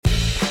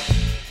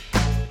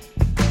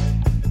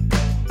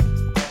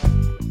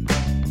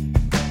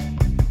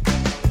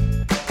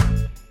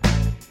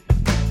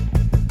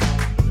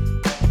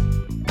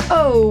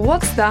Whoa,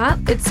 what's that?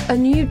 It's a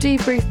new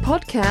debrief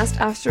podcast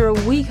after a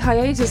week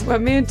hiatus where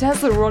me and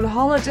Tessa were on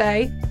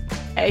holiday,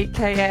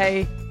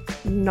 aka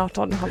not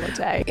on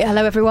holiday.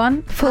 Hello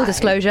everyone, full Hi.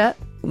 disclosure,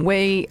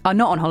 we are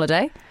not on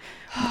holiday.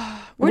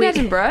 We're in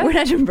Edinburgh. We're in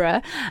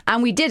Edinburgh,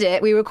 and we did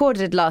it. We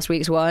recorded last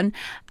week's one,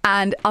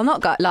 and I'll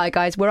not lie,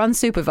 guys, we're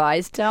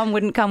unsupervised. Tom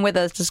wouldn't come with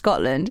us to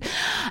Scotland,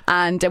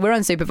 and we're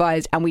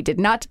unsupervised, and we did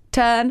not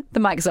turn the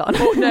mics on.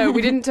 Oh, no,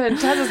 we didn't turn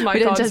Tessa's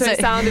mic on, so it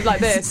sounded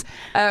like this.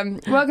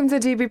 Welcome to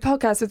the Debrief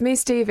Podcast with me,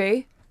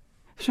 Stevie.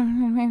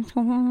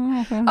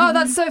 Oh,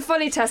 that's so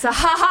funny, Tessa.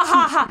 Ha ha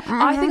ha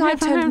ha. I think I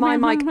turned my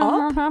mic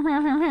up.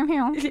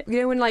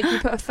 You know when like you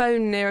put a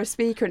phone near a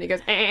speaker and it goes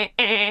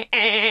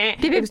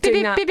it was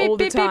doing that all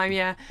the time,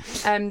 yeah.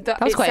 That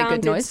was quite a good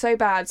sounded noise. so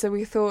bad, so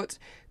we thought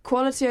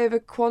quality over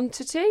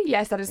quantity.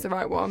 Yes, that is the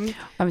right one.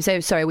 I'm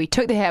so sorry. We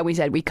took the hair. We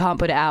said we can't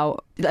put it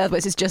out.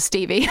 Otherwise, it's just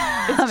Stevie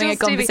having a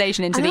just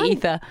conversation into the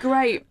ether.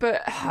 Great,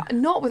 but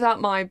not without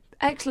my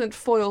excellent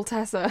foil,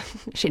 Tessa.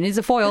 She needs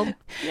a foil.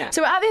 Yeah.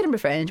 So we're at the Edinburgh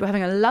Fringe. We're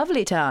having a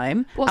lovely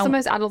time. What's the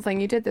most adult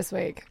thing you did this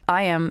week?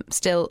 I am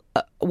still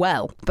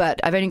well, but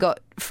I've only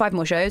got 5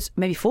 more shows,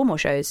 maybe 4 more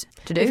shows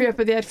to do. If you're up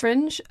at the Ed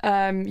Fringe,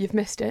 you've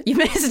missed it. You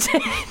missed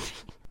it.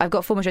 I've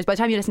got 4 more shows. By the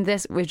time you listen to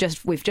this, we've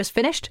just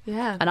finished.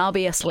 Yeah. And I'll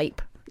be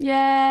asleep.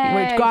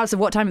 Yay! Regardless of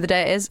what time of the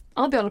day it is.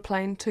 I'll be on a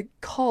plane to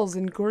Cos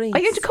in Greece. Are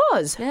you going to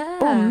Cos? Yeah.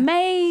 Oh,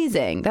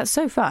 amazing. That's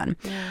so fun.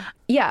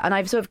 Yeah, and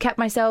I've sort of kept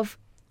myself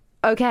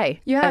okay.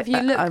 You have.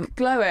 You look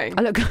glowing.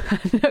 I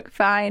look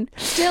fine.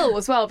 Still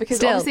as well,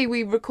 because obviously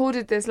we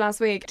recorded this last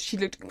week. She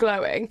looked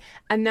glowing,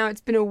 and now it's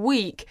been a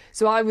week.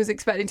 So I was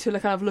expecting to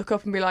kind of look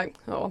up and be like,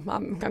 "Oh,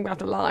 I'm going to have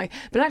to lie,"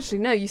 but actually,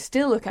 no. You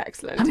still look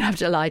excellent. I'm going to have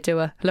to lie to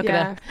her. Look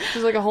at her.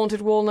 She's like a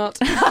haunted walnut.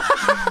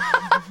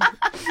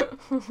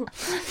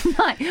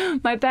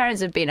 My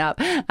parents have been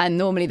up, and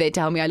normally they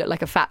tell me I look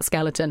like a fat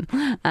skeleton,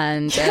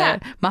 and Yeah.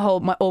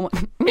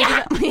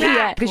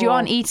 because you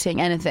aren't eating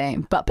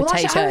anything but Well,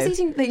 potato. actually, I was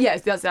eating.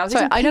 Yes, that's. I was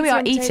Sorry, eating I know we pizza are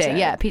and eating,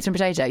 potato. pizza and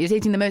potato. You're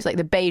eating the most like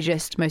the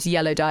beigest, most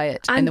yellow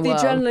diet And in the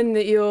world. adrenaline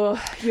that you're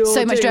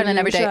So much doing adrenaline in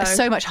every your day. show.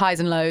 So much highs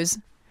and lows.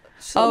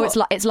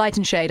 It's light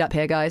and shade up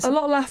here, guys. A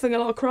lot of laughing, a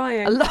lot of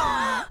crying.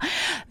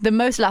 The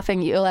most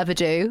laughing you'll ever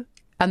do,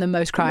 and the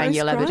most crying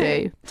you'll ever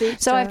do.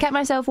 So I've kept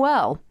myself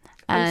well.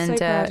 I'm And so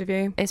proud of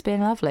you. It's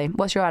been lovely.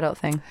 What's your adult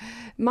thing?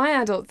 My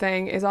adult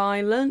thing is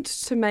I learnt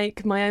to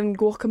make my own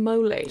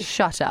guacamole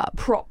Shut up.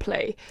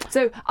 properly.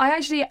 So I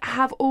actually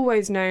have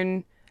always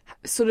known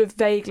sort of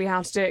vaguely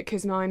how to do it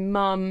because my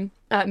mum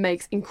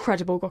makes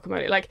incredible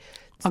guacamole. Like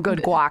A good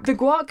guac. The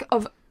guac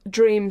of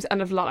dreams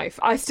and of life.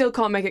 I still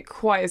can't make it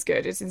quite as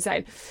good. It's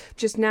insane.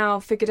 Just now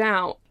figured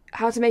out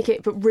how to make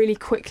it, but really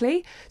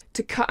quickly,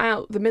 to cut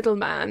out the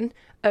middleman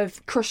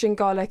of crushing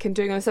garlic and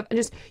doing all this stuff, and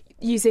just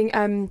using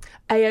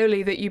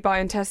aioli that you buy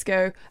in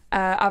Tesco,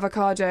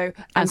 avocado,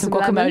 and some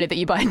lemon. guacamole that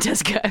you buy in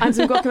Tesco. And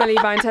some guacamole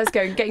you buy in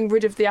Tesco, and getting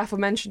rid of the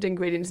aforementioned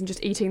ingredients and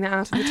just eating that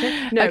out of the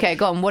tin. No, Okay,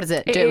 go on. What is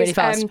it? Do it really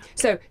fast.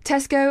 So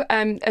Tesco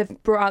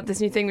have brought out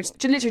this new thing, which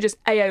is literally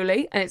just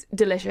aioli, and it's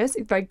delicious.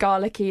 It's very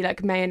garlicky,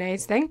 like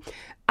mayonnaise thing.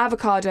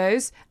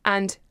 Avocados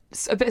and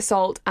a bit of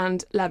salt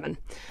and lemon.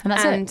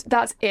 And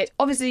that's it.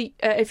 Obviously,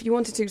 if you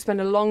wanted to spend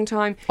a long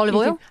time... Olive you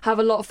oil? can have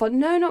a lot of fun.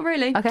 No, not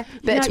really. Okay.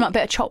 Bit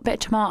of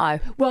tomato.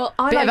 Well,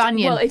 Bit of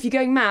onion. Well, if you're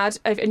going mad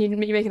and you're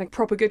making a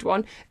proper good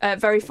one,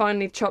 very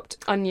finely chopped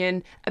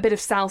onion, a bit of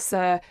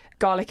salsa,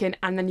 garlic in,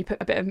 and then you put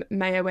a bit of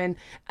mayo in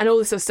and all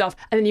this sort of stuff,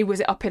 and then you whiz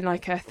it up in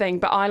like a thing.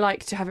 But I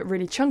like to have it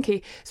really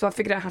chunky, so I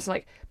figured out how to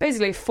like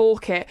basically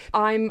fork it.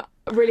 I'm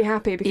really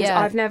happy because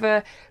I've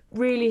never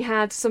really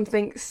had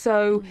something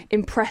so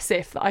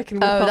impressive that I can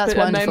whip up that's at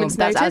wonderful. a moment's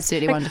That's notice.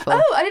 absolutely Like, wonderful.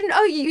 Oh, I didn't.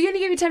 Oh, you only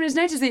gave me 10 minutes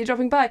notice that you're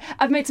dropping by.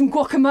 I've made some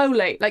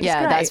guacamole. Like, Yeah,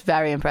 it's great. that's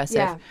very impressive.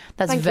 Yeah.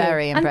 That's Thank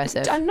very you.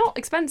 impressive. And not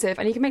expensive,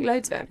 and you can make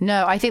loads of it.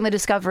 No, I think the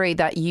discovery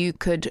that you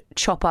could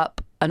chop up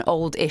an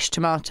old-ish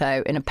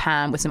tomato in a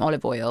pan with some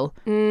olive oil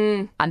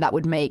and that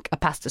would make a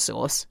pasta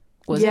sauce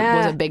was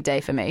a big day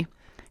for me.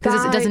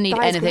 Because it doesn't need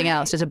anything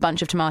else. Just a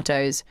bunch of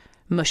tomatoes,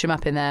 mush them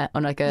up in there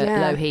on like a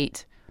low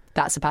heat.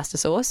 That's a pasta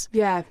sauce.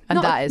 Yeah. And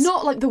that is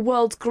not like the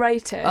world's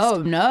greatest.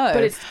 Oh no!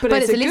 But it's at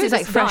least it's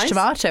like it's fresh nice.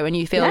 tomato, and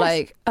you feel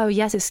like, oh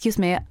yes, excuse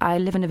me, I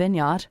live in a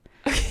vineyard,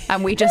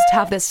 and we just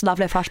have this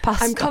lovely fresh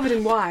pasta. I'm covered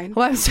in wine.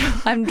 Well,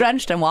 I'm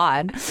drenched in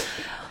wine.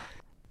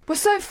 We're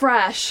so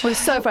fresh. We're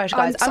so fresh,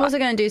 guys. I'm also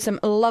going to do some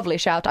lovely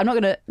shout. I'm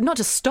not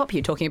to stop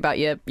you talking about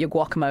your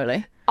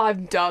guacamole.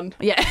 I'm done.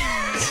 Yeah.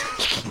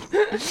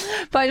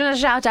 But I want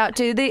to shout out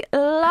to the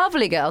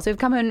lovely girls who've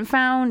come and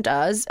found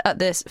us at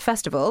this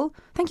festival.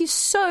 Thank you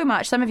so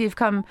much. Some of you have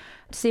come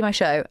to see my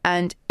show,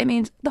 and it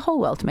means the whole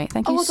world to me.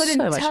 Thank you Also, so I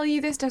didn't much. tell you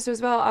this, Tessa,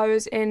 as well. I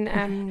was in...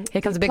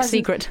 Here comes a big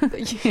Pleasant- secret.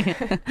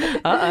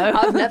 Uh-oh.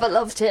 I've never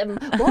loved him.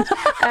 What?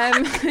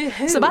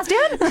 Sebastian?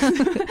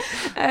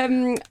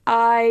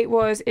 I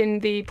was in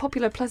the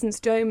popular Pleasance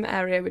Dome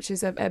area, which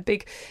is a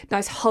big,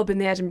 nice hub in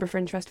the Edinburgh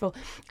Fringe Festival,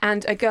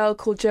 and a girl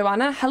called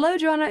Joanna, hello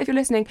Joanna if you're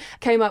listening,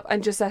 came up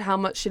and just said said how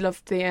much she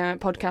loved the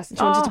podcast and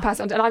she wanted to pass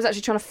it on. And I was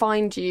actually trying to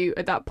find you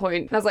at that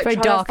point. And I was like, very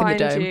trying dark to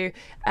find in the dome.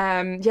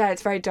 you. Yeah,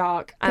 it's very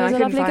dark. And I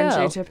There's a couldn't lovely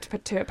find girl. you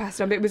to pass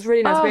it on. But it was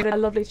really nice. We had a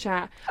lovely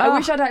chat. I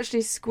wish I'd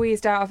actually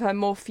squeezed out of her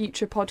more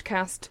future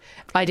podcast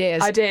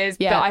Ideas.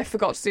 but I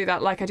forgot to do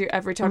that like I do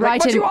every time. Write Like,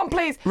 what in- do you want,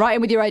 please? Write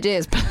in with your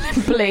ideas,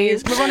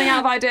 please. We're running out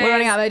of ideas. We're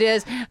running out of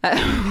ideas.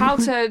 How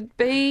to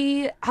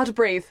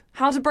breathe.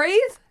 How to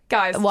breathe?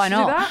 Guys, Why should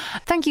we do not?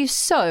 that? Thank you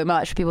so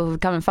much for people who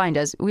come and find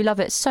us. We love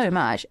it so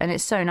much, and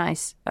it's so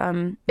nice.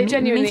 It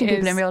genuinely meeting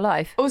people is. in real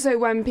life. Also,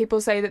 when people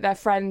say that their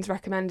friends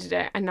recommended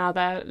it and now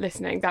they're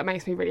listening, that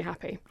makes me really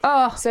happy.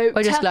 Oh, So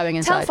we're just glowing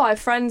inside. Tell 5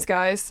 friends,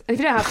 guys. And if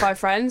you don't have 5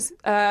 friends,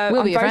 We'll I'm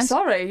be your very friends.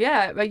 sorry.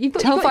 Yeah, but you've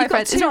got, Tell you've got, five you've got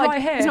friends. 2 It's not,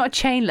 right here. it's not a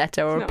chain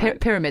letter or a It's not.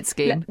 pyramid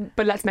scheme.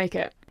 But let's make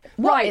it.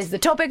 What is the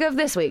topic of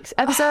this week's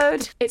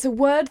episode? It's a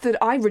word that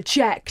I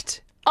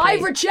reject. I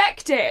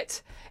reject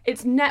it.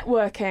 It's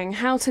networking.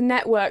 How to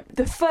network.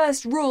 The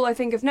first rule, I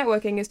think, of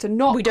networking is to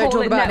not We don't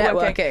call talk it about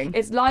networking. networking.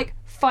 It's like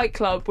Fight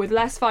Club with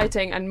less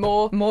fighting and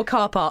more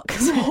car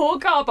parks. more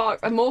car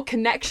parks and more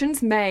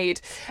connections made.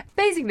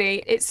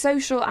 Basically, it's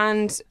social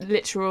and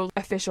literal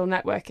official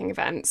networking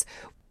events.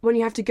 When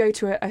you have to go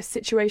to a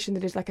situation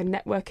that is like a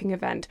networking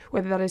event,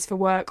 whether that is for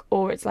work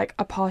or it's like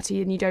a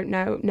party and you don't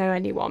know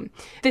anyone,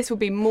 this will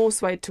be more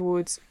swayed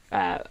towards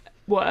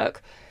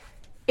work.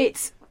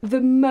 It's the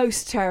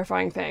most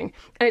terrifying thing,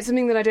 and it's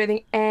something that I don't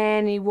think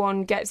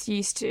anyone gets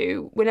used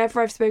to.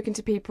 Whenever I've spoken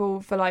to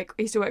people for I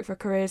used to work for a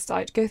careers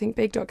site,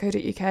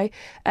 gothinkbig.co.uk,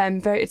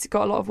 it's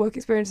got a lot of work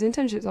experience and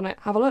internships on it.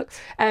 Have a look.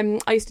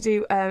 I used to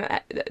do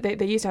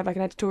they used to have like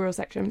an editorial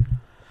section.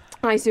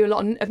 I used to do a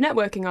lot of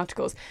networking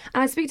articles,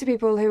 and I speak to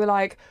people who are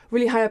like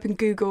really high up in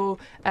Google,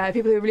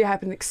 people who are really high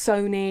up in like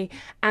Sony,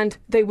 and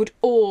they would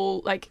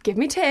all like give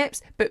me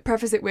tips, but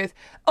preface it with,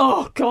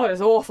 "Oh God,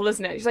 it's awful,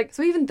 isn't it?" She's like,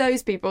 so even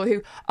those people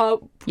who are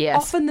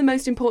often the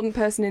most important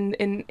person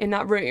in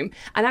that room,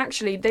 and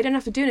actually they don't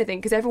have to do anything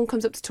because everyone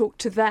comes up to talk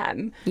to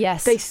them.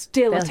 Yes, they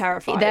still are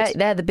terrified.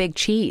 They're the big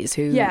cheese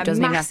who doesn't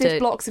even have massive to.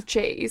 blocks of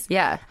cheese.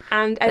 Yeah,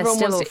 and everyone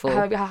still wants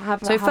awful. to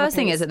have. So first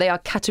thing is that they are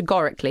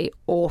categorically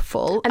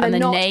awful, and the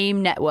name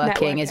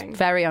networking is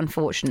very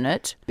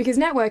unfortunate. Because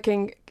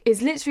networking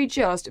is literally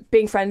just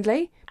being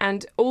friendly,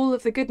 and all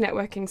of the good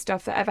networking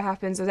stuff that ever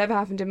happens, has ever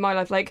happened in my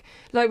life, like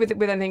with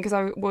anything, because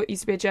I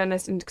used to be a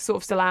journalist and sort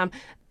of still am,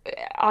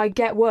 I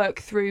get work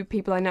through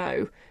people I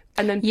know.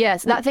 And then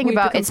yes, that thing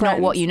about it's friends.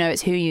 Not what you know,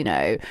 it's who you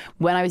know.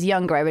 When I was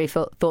younger, I really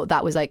thought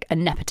that was like a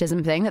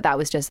nepotism thing. That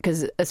was just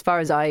because, as far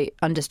as I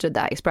understood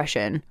that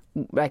expression,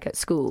 like at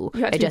school,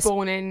 you had to be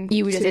born in.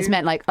 It's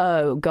meant like,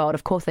 oh God,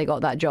 of course they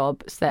got that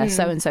job. They're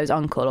so and so's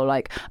uncle, or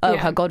like, oh,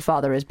 her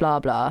godfather is blah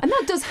blah. And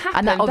that does happen.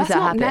 And that obviously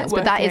That's not happens,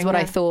 but that is what networking,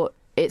 I thought.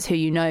 It's who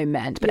you know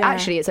meant, but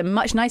actually it's a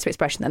much nicer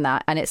expression than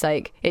that, and it's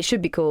like it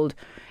should be called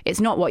it's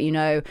not what you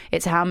know,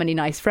 it's how many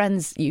nice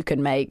friends you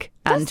can make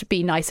and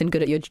be nice and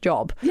good at your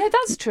job. Yeah,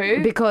 that's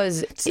true.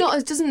 Because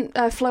it doesn't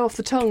flow off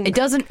the tongue. It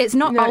doesn't. It's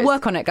not. I'll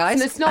work on it, guys.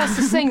 And it's not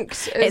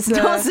succinct. It's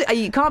not.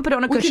 You can't put it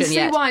on a cushion yet. We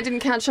can see why it didn't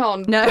catch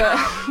on. No,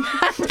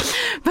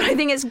 but I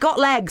think it's got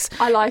legs.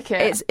 I like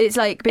it. It's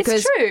like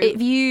because it's true.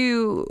 If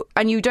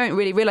you don't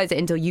really realise it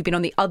until you've been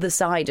on the other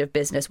side of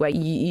business where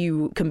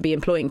you can be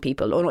employing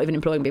people or not even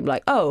employing people.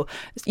 Like, oh,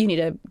 you need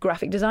a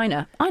graphic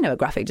designer. I know a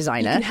graphic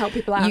designer. You can help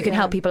people out. You can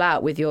help people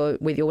out with your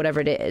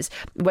whatever it is.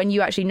 When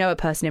you actually know a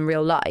person in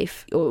real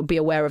life or be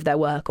aware of their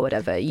work or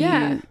whatever, you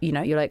know,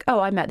 you're like,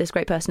 oh, I met this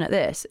great person at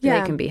this.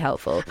 They can be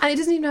helpful. And it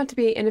doesn't even have to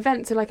be an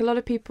event. So like a lot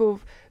of people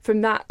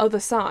from that other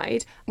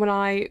side, when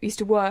I used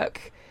to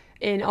work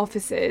in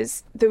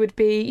offices, there would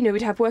be, you know,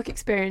 we'd have work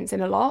experience in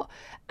a lot.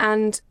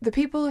 And the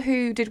people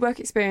who did work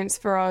experience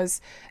for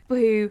us, people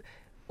who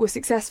were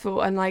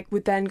successful and like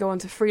would then go on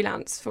to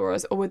freelance for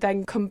us or would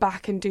then come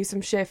back and do some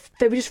shift,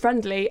 they were just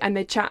friendly and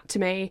they'd chat to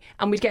me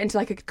and we'd get into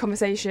like a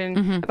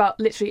conversation about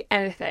literally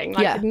anything,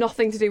 like had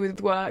nothing to do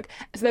with work.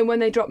 So then when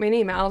they dropped me an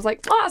email, I was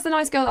like, oh, that's the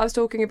nice girl that I was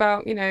talking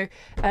about, you know,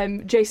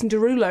 Jason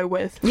Derulo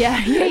with.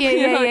 Yeah.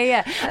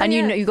 And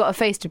you know, you got a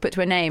face to put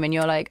to a name and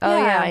you're like, oh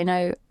I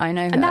know her.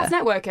 And that's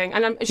networking.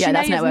 And she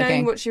may have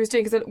known what she was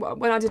doing, because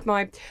when I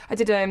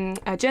did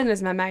a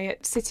journalism MA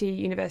at City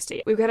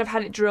University, we kind of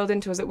had it drilled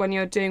into us that when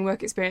you're doing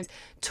work experience,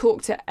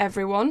 talk to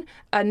everyone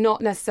and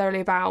not necessarily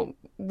about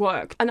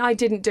work. And I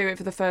didn't do it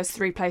for the first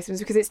 3 placements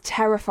because it's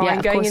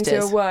terrifying going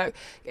into a work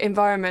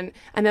environment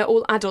and they're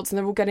all adults and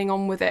they're all getting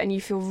on with it and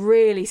you feel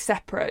really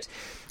separate.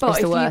 But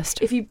it's the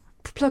worst. If you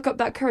pluck up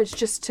that courage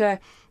just to,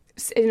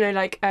 you know,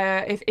 like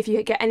if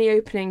you get any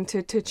opening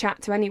to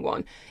chat to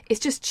anyone, it's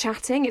just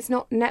chatting. It's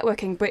not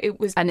networking, but it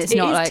is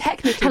not like,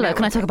 technically hello, networking.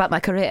 Can I talk about my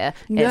career?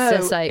 No, it's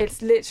just like,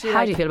 it's literally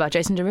how do you feel about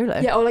Jason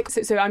Derulo? Yeah, or like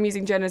so I'm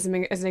using journalism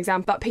as an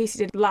example. That piece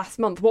you did last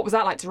month, what was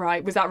that like to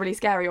write? Was that really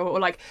scary? Or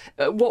like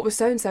what was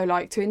so and so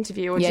like to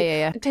interview? Or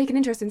take an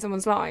interest in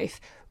someone's life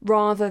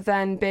rather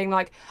than being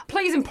like,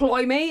 please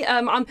employ me.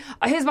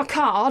 Here's my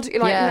card.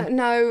 You're like,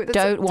 no,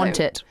 don't want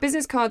it.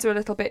 Business cards are a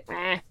little bit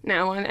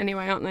now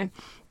anyway, aren't they?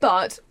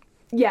 But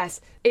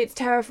yes, it's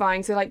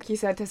terrifying. So like you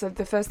said, Tessa,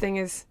 the first thing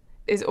is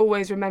is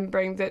always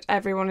remembering that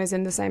everyone is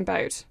in the same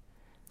boat.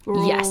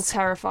 We're all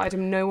terrified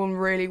and no one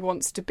really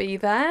wants to be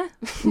there.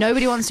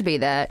 Nobody wants to be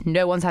there.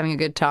 No one's having a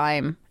good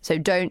time. So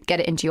don't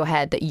get it into your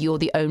head that you're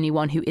the only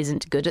one who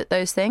isn't good at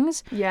those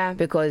things. Yeah.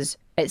 Because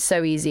it's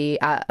so easy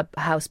at a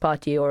house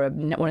party or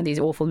one of these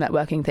awful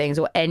networking things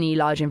or any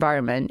large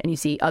environment, and you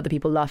see other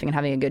people laughing and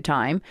having a good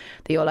time,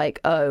 that you're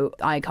like, oh,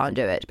 I can't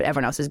do it, but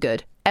everyone else is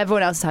good.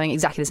 Everyone else is having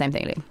exactly the same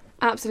thing, Lee.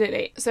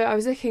 Absolutely. So I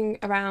was looking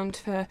around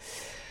for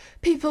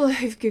people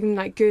who've given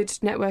like good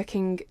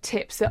networking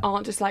tips that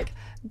aren't just like,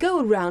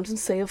 go around and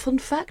say a fun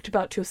fact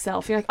about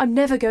yourself. You're like, I'm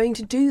never going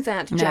to do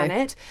that,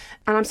 Janet.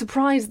 And I'm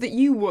surprised that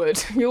you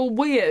would. You're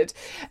weird.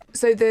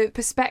 So the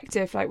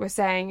perspective, like we're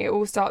saying, it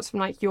all starts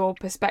from like your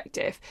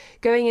perspective.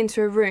 Going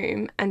into a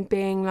room and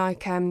being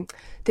like,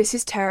 this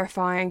is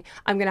terrifying.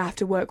 I'm going to have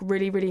to work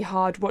really, really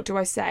hard. What do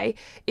I say?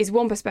 Is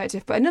one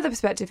perspective. But another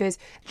perspective is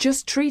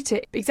just treat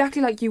it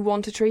exactly like you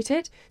want to treat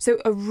it. So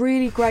a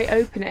really great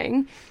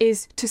opening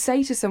is to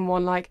say to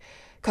someone like,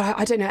 God,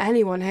 I don't know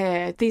anyone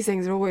here. These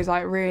things are always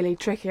like really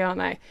tricky, aren't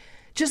they?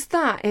 Just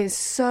that is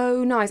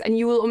so nice. And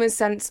you will almost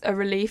sense a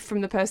relief from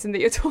the person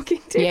that you're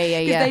talking to. Yeah.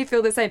 Because they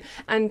feel the same.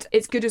 And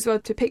it's good as well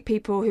to pick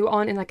people who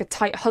aren't in like a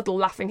tight huddle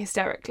laughing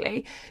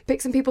hysterically.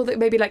 Pick some people that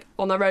maybe like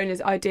on their own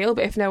is ideal,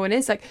 but if no one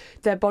is, like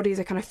their bodies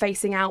are kind of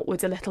facing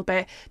outwards a little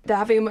bit. They're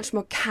having a much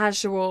more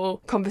casual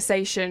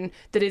conversation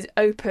that is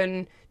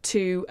open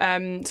to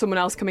someone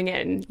else coming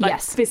in, like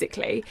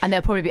physically. And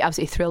they'll probably be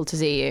absolutely thrilled to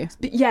see you.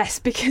 Yes,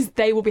 because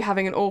they will be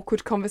having an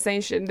awkward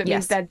conversation that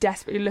means they're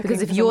desperately looking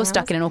because if you're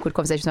stuck in an awkward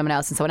conversation with someone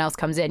else and someone else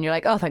comes in, you're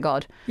like, oh, thank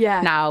God.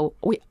 Yeah. Now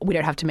we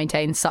don't have to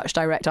maintain such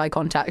direct eye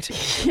contact.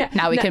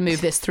 Now we can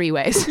move this 3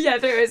 ways. Yeah,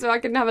 there is. So I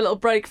can have a little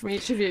break from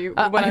each of you.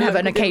 I can have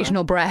an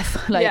occasional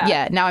breath.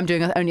 Now I'm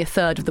doing only a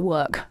third of the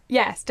work.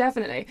 Yes,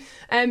 definitely.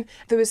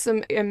 There was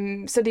some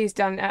studies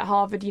done at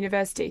Harvard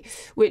University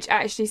which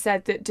actually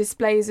said that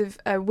displays of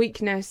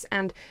weakness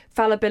and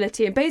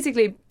fallibility, and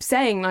basically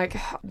saying like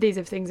these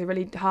things are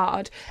really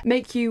hard,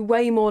 make you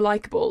way more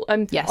likeable.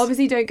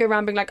 Obviously don't go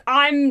around being like,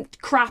 I'm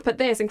crap at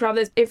this and crap at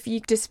this. If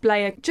you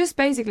display just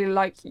basically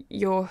like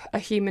you're a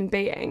human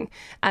being,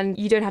 and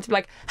you don't have to be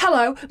like,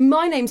 hello,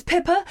 my name's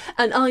Pippa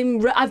and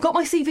I've got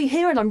my CV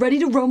here and I'm ready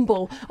to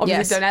rumble.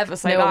 Obviously don't ever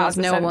say that.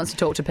 No one wants to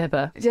talk to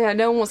Pippa. Yeah,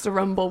 no one wants to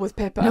rumble with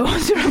Pippa. No one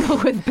wants to rumble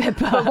with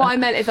Pippa. But what I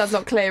meant, if that's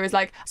not clear, is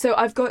like, so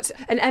I've got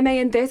an MA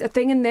in this, a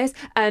thing in this,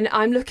 and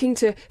I'm looking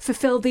to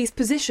fulfill these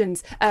positions.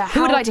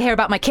 Who would like to hear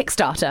about my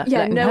Kickstarter?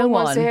 Yeah, no one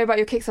wants to hear about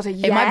your Kickstarter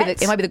yet.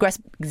 It might be the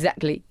best,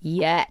 exactly,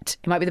 yet.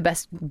 It might be the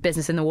best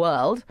business in the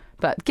world,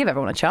 but give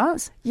everyone a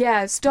chance.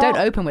 Yeah, don't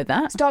open with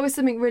that. Start with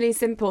something really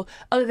simple.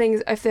 Other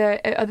things, if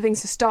there are other things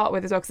to start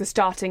with as well, because the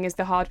starting is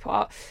the hard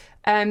part.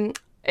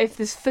 If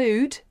there's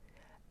food,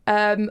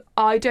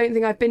 I don't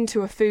think I've been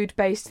to a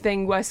food-based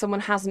thing where someone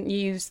hasn't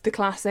used the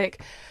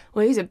classic,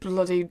 well, these are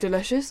bloody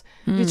delicious.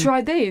 Have you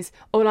tried these?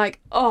 Or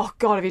like, oh,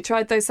 God, have you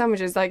tried those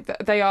sandwiches? Like,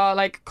 they are,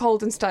 like,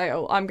 cold and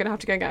stale. I'm going to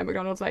have to go and get a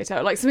McDonald's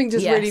later. Like, something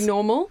just really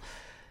normal.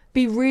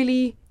 Be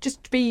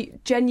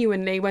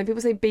genuinely, when people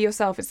say be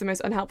yourself, it's the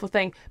most unhelpful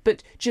thing,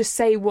 but just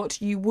say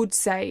what you would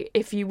say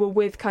if you were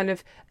with kind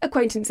of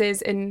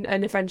acquaintances in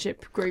a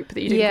friendship group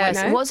that you didn't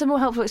quite know. What's a more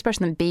helpful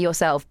expression than be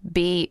yourself?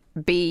 Be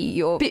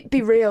real.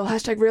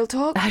 Hashtag real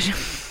talk.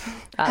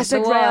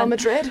 Hashtag Real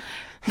Madrid.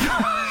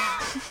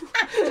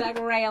 Hashtag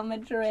Real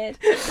Madrid.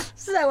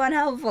 So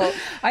unhelpful.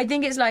 I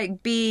think it's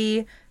like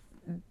be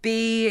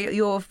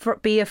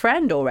a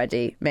friend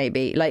already,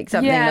 maybe, like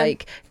something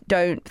like,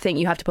 don't think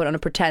you have to put on a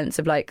pretense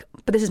of like,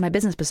 but this is my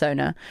business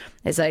persona.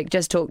 It's like,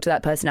 just talk to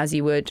that person as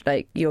you would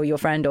like your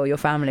friend or your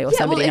family or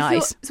somebody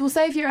nice. So we'll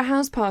say if you're at a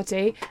house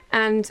party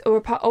or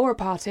a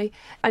party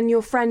and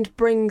your friend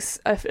brings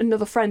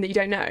another friend that you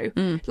don't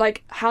know,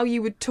 like how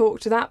you would talk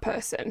to that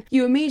person,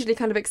 you immediately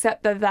kind of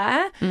accept they're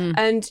there,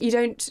 and you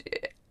don't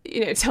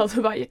tell them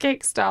about your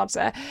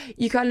Kickstarter.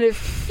 You kind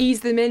of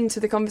ease them into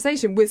the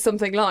conversation with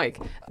something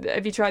like,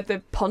 have you tried the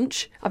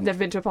punch? I've never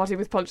been to a party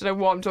with punch. I don't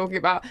know what I'm talking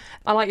about.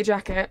 I like your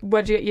jacket.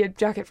 Where'd you get your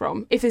jacket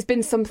from? If there's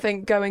been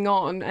something going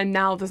on and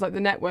now there's like the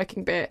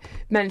networking bit,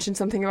 mention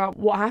something about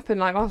what happened.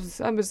 Like, oh,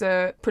 that was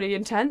pretty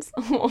intense.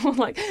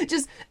 Like,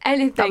 just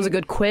anything. That was a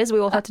good quiz we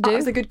all had to do. That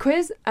was a good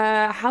quiz.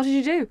 How did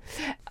you do?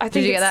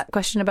 Did you get that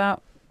question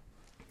about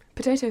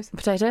potatoes?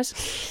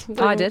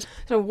 I did. I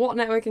don't know what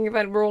networking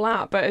event we're all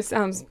at, but it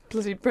sounds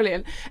bloody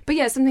brilliant. But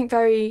yeah, something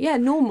very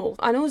normal.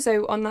 And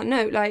also on that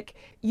note, like,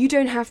 you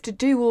don't have to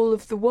do all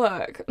of the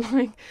work.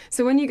 Like,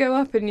 so when you go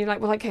up and you're like,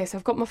 well, okay, so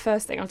I've got my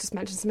first thing. I'll just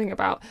mention something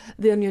about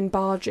the onion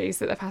bargees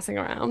that they're passing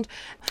around.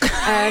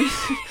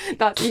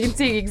 That you can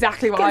see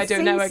exactly what I do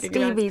in networking.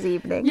 Stevie's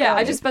evening. Yeah,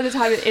 I just spend the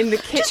time in the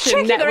kitchen. Just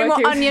checking there are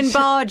more onion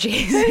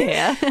bargees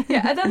here.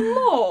 Yeah, are there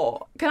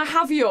more? Can I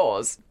have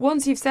yours?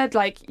 Once you've said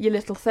like your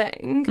little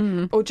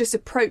thing, or just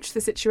approach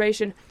the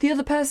situation, the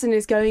other person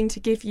is going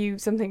to give you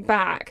something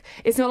back.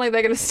 It's not like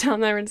they're going to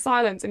stand there in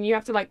silence and you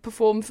have to like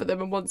perform for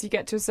them. And once you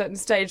get to a certain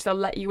stage, stage they'll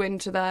let you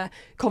into their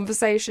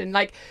conversation.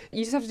 Like,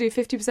 you just have to do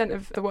 50%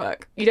 of the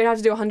work. You don't have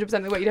to do 100%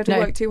 of the work. You don't have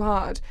to work too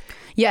hard.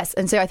 Yes,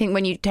 and so I think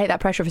when you take that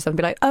pressure off yourself,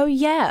 be like, oh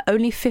yeah,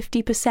 only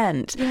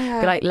 50%.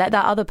 Yeah. Be like, let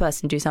that other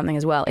person do something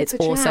as well. It's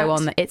also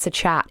on. It's a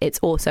chat. It's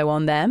also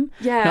on them.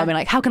 Yeah. Not being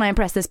like, how can I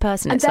impress this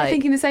person? And it's they're like,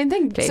 thinking the same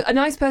thing. So a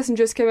nice person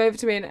just came over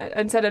to me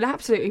and said an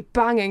absolutely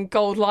banging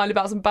gold line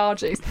about some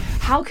barges.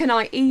 How can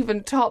I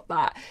even top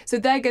that? So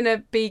they're going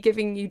to be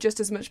giving you just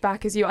as much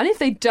back as you. And if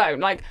they don't,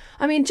 like,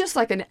 I mean, just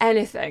like in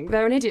anything,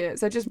 they're an idiot.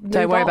 So just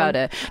don't worry about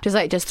it.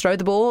 Just throw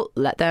the ball,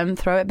 let them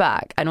throw it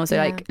back, and also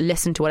like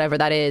listen to whatever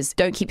that is.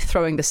 Don't keep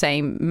throwing the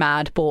same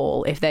mad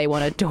ball if they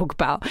want to talk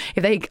about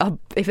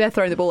if they're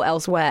throwing the ball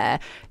elsewhere.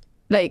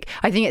 Like,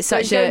 I think it's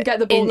such don't get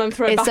the ball and then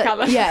throw it back at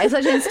them. Yeah, it's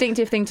such an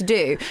instinctive thing to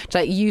do. It's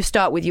like, you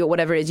start with your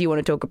whatever it is you want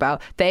to talk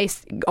about. They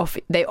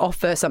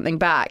offer something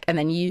back, and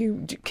then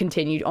you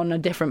continue on a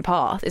different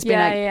path. It's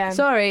been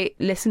sorry,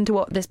 listen to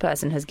what this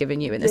person has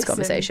given you in this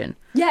conversation.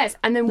 Yes,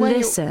 and then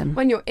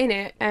when you're in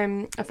it,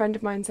 a friend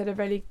of mine said a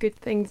really good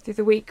thing through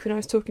the week when I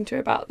was talking to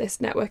her about this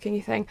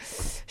networking thing.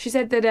 She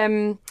said that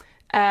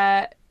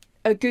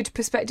a good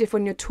perspective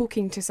when you're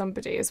talking to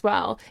somebody as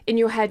well. In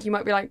your head, you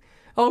might be like,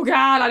 oh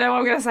God, I know what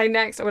I'm going to say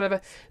next or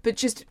whatever. But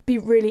just be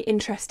really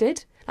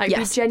interested. Like,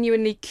 be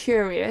genuinely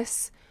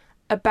curious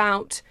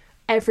about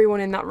everyone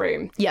in that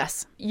room.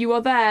 Yes. You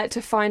are there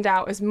to find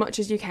out as much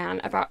as you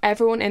can about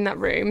everyone in that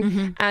room.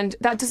 Mm-hmm. And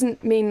that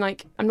doesn't mean,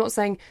 like, I'm not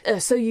saying,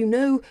 so you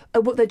know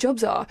what their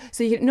jobs are.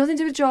 So you get nothing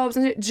to do with jobs.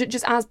 And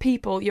just as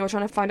people, you're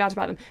trying to find out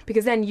about them.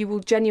 Because then you will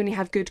genuinely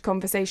have good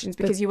conversations,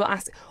 because you will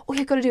ask, all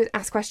you've got to do is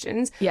ask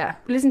questions. Yeah.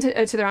 Listen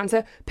to their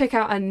answer, pick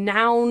out a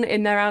noun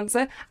in their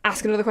answer,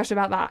 ask another question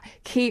about that.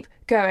 Keep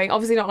going.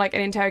 Obviously not like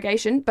an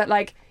interrogation, but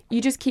like,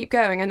 you just keep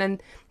going. And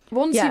then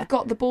once you've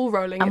got the ball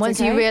rolling, and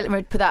once you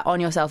really put that on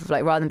yourself, of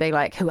like, rather than being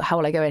like, how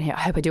will I go in here?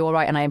 I hope I do all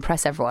right and I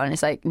impress everyone. And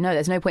it's like, no,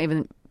 there's no point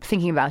even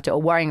thinking about it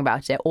or worrying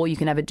about it. All you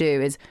can ever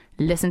do is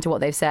listen to what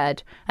they've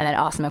said and then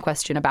ask them a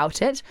question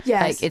about it.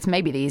 Yes. Like, it's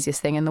maybe the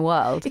easiest thing in the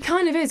world. It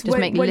kind of is. Just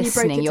make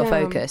listening your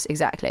focus.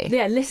 Exactly.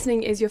 Yeah,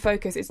 listening is your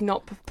focus. It's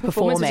not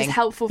performance, which is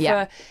helpful for,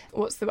 I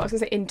was going to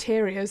say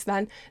interiors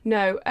then.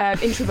 No,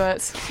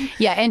 introverts.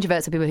 Yeah,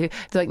 introverts are people who,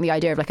 like, the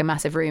idea of like a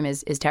massive room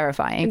is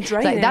terrifying. And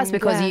draining, like, that's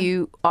because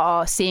you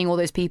are seeing all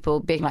those people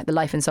being like the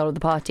life and soul of the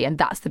party, and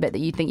that's the bit that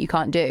you think you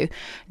can't do.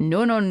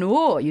 No.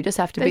 You just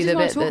have to be the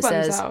bit that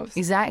says, themselves.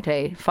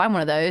 Exactly. Find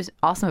one of those,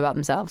 ask them about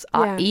themselves.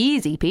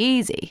 Easy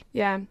peasy.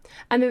 Yeah.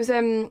 And there was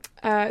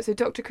so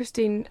Dr.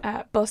 Christine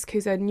Busk,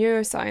 who's a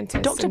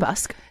neuroscientist.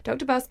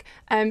 Dr. Busk.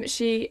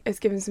 She has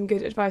given some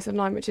good advice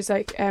online, which is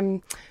like,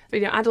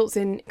 adults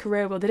in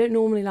career world, they don't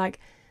normally like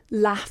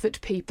laugh at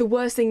people. The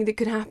worst thing that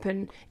could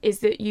happen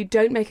is that you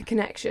don't make a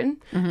connection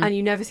and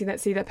you never see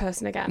that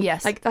person again.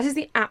 Yes. Like, that is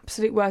the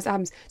absolute worst that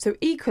happens. So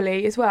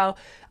equally as well,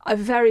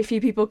 very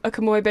few people are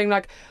come away being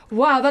like,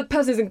 wow, that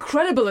person is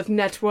incredible at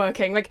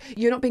networking. Like,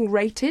 you're not being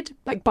rated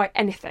like by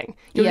anything.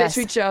 You're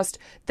literally just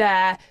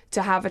there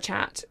to have a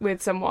chat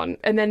with someone,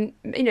 and then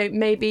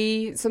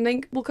maybe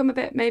something will come of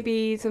it,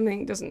 maybe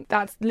something doesn't.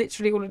 That's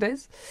literally all it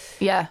is.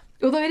 Yeah.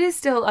 Although it is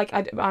still, like,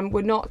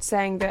 we're not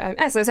saying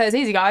that, so it's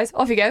easy, guys,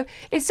 off you go.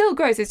 It's still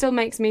gross. It still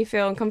makes me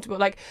feel uncomfortable.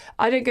 Like,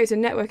 I don't go to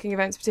networking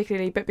events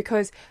particularly, but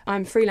because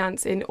I'm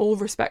freelance in all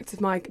respects of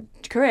my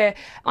career,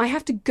 I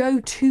have to go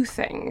to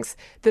things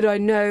that I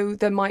know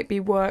there might be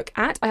work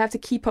at. I have to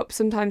keep up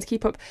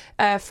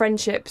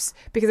friendships,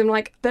 because I'm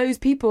like, those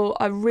people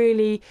are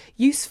really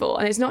useful.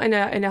 And it's not in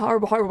a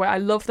horrible way. I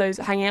love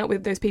hanging out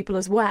with those people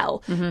as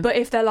well. Mm-hmm. But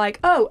if they're like,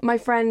 oh, my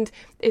friend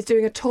is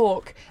doing a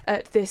talk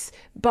at this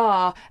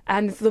bar,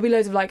 and there'll be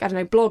loads of, like, I don't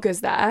know,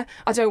 bloggers there,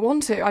 I don't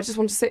want to. I just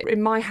want to sit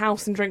in my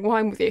house and drink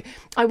wine with you.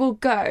 I will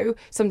go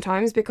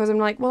sometimes because I'm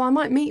like, well, I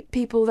might meet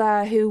people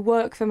there who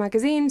work for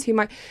magazines,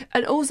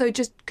 and also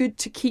just good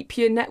to keep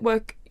your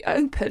network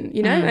open,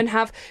 and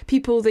have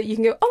people that you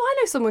can go, oh,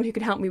 I know someone who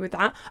can help me with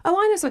that. Oh,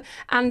 I know someone.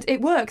 And it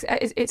works.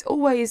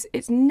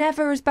 It's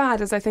never as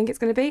bad as I think it's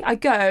going to be. I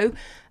go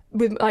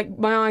with, like,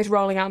 my eyes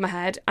rolling out of my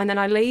head, and then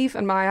I leave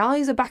and my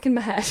eyes are back in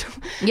my head.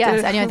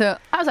 Yes, and I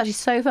thought, that was actually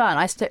so fun.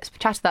 I chatted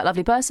to that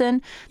lovely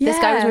person. This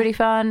guy was really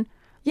fun.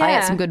 Yeah. I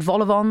had some good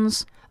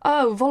vol-au-vents.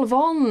 Oh,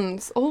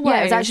 vol-au-vents, always.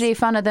 Yeah, it was actually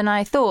funner than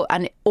I thought.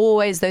 And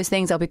always those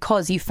things are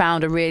because you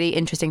found a really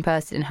interesting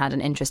person and had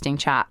an interesting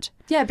chat.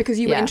 Yeah, because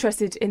you were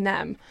interested in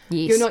them.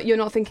 Yes. You're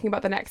not thinking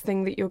about the next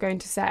thing that you're going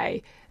to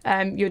say.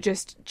 You're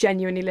just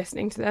genuinely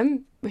listening to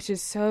them, which is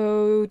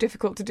so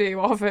difficult to do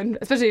often,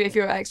 especially if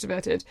you're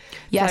extroverted.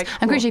 Yes, like,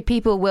 I'm pretty sure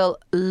people will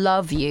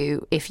love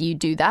you if you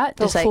do that.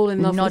 They'll just fall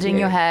in love nodding with you.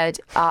 your head,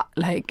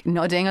 like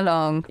nodding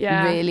along,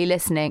 really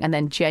listening, and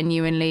then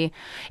genuinely,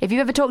 if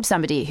you've ever talked to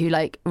somebody who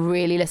like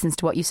really listens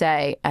to what you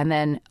say and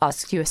then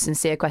asks you a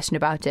sincere question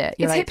about it,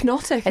 it's like,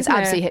 hypnotic. It's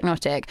absolutely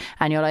hypnotic,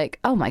 and you're like,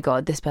 oh my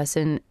god, this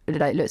person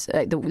like looks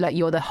like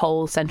you're the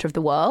whole centre of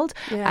the world,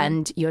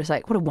 and you're just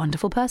like, what a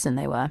wonderful person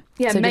they were.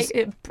 Yeah, so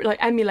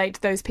emulate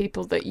those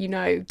people that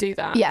do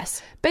that.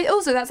 Yes, but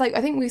also that's like,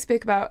 I think we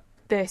spoke about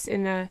this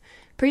in a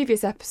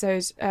previous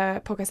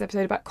podcast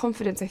episode about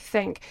confidence, I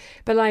think.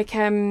 But like,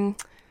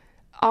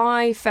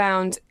 I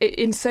found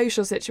in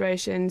social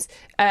situations,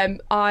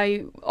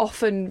 I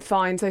often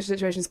find social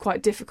situations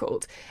quite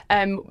difficult,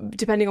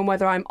 depending on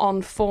whether I'm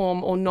on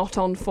form or not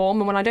on form.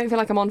 And when I don't feel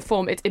like I'm on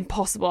form, it's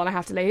impossible and I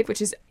have to leave,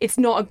 it's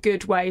not a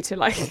good way to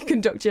like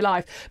conduct your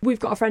life.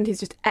 We've got a friend who's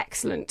just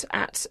excellent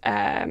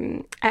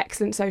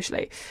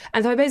socially.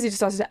 And so I basically just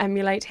started to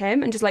emulate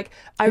him and just like...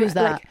 Who's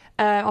that? Like,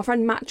 our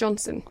friend Matt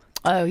Johnson.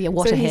 Oh yeah,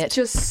 what a hit. He's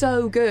just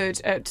so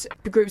good at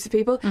groups of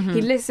people. Mm-hmm.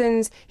 He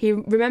listens, he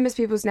remembers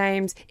people's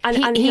names.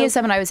 And he is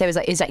someone I would say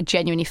is like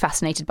genuinely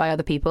fascinated by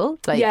other people.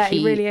 Like, yeah,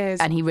 he really is.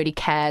 And he really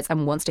cares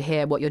and wants to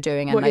hear what you're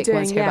doing and wants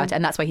to hear about it.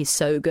 And that's why he's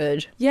so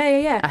good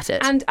at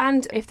it.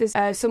 And if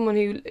there's someone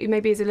who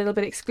maybe is a little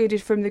bit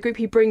excluded from the group,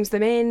 he brings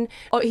them in.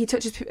 Or he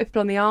touches people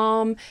on the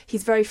arm.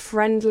 He's very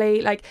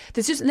friendly. Like,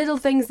 there's just little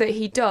things that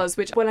he does,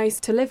 which when I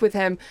used to live with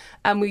him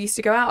and we used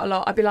to go out a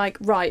lot, I'd be like,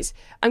 right,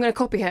 I'm going to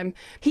copy him.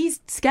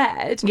 He's scared.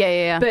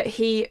 Yeah. But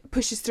he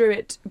pushes through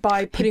it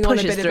by putting on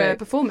a bit of a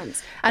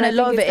performance. And a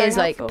lot of it is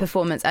like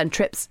performance and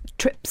trips,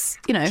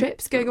 you know.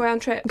 Trips, going around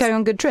trips. Going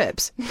on good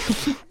trips.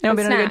 You know,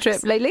 been on a good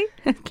trip lately?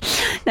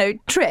 No,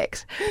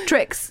 tricks.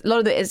 A lot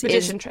of it is...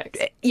 Magician tricks.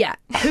 Yeah.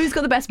 Who's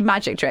got the best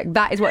magic trick?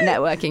 That is what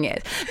networking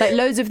is. Like,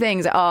 loads of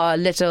things are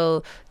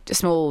little...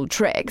 small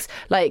tricks,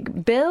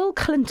 like Bill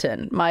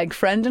Clinton, my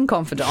friend and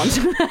confidant.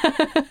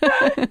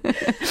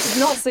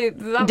 Not see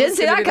that. Didn't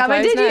see that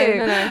coming, did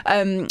you?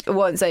 No.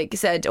 Once, like,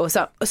 said, or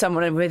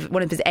someone with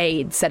one of his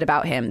aides said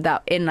about him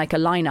that in like a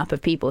lineup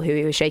of people who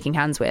he was shaking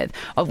hands with,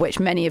 of which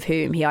many of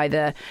whom he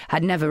either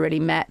had never really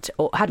met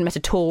or hadn't met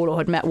at all, or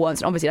had met once.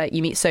 And obviously, like,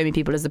 you meet so many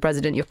people as the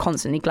president, you're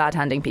constantly glad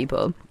handing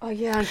people. Oh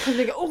yeah, I'm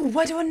probably like, oh,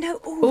 why do I know?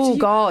 Oh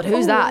God,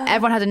 who's that?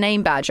 Everyone had a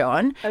name badge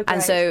on,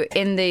 and so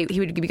he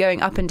would be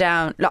going up and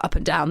down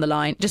the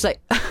line, just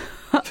like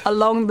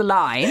along the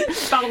line,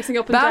 bouncing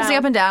up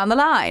and down the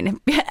line.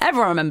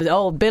 Everyone remembers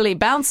old Billy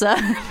Bouncer,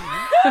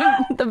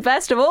 the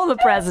best of all the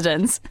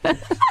presidents.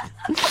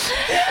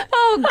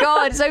 Oh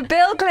God! So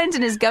Bill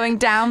Clinton is going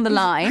down the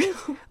line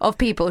of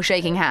people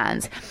shaking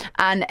hands,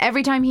 and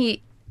every time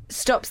he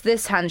stops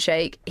this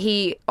handshake,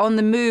 he, on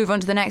the move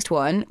onto the next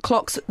one,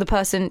 clocks the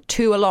person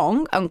two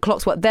along and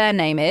clocks what their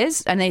name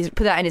is, and they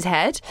put that in his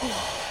head.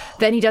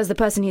 Then he does the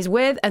person he's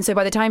with, and so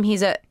by the time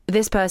he's at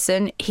this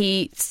person,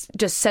 he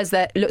just says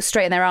that, looks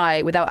straight in their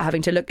eye without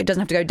having to look. It doesn't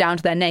have to go down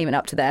to their name and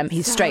up to them.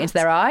 He's straight into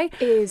their eye.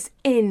 Is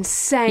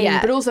insane,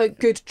 but also a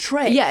good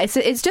trick. Yeah,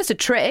 it's just a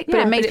trick, but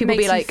it makes people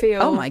be like,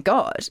 oh my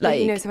God,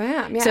 like, he knows who I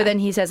am. Yeah. So then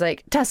he says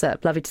like, Tessa,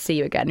 lovely to see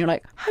you again. And you're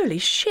like, holy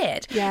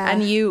shit. Yeah.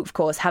 And you, of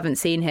course, haven't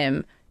seen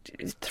him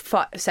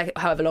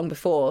however long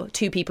before,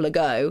 2 people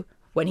ago,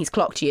 when he's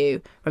clocked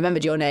you,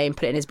 remembered your name,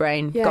 put it in his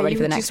brain, got ready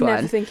for the next one. I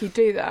never think he'd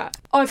do that.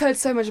 I've heard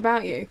so much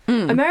about you.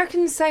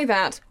 Americans say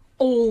that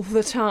all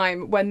the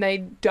time when they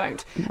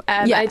don't.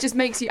 It just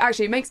makes you...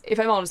 Actually, if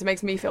I'm honest, it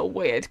makes me feel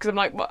weird, because I'm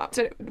like,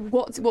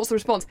 what's the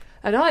response?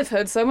 And I've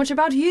heard so much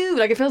about you.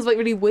 Like, it feels like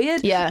really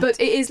weird. Yeah. But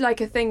it is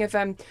like a thing of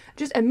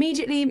just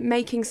immediately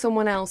making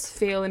someone else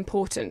feel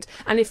important.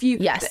 And if you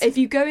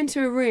go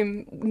into a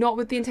room not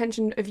with the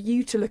intention of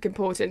you to look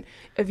important,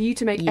 of you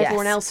to make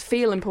everyone else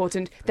feel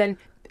important, then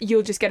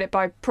you'll just get it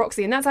by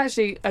proxy. And that's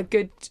actually a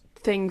good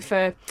thing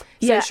for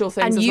social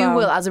things and as you well.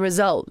 will, as a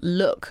result,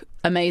 look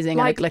amazing,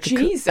 like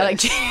Jesus, like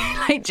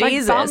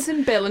Jesus, like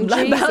Bouncing Bill and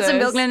like Jesus, Bouncing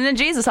Bill Clinton and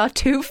Jesus, our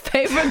 2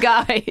 favourite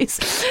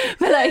guys.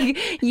 But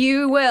like,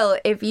 you will,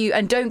 if you,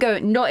 and don't go,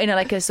 not in a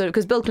like a sort of,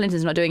 because Bill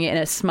Clinton's not doing it in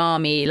a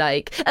smarmy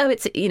like, oh,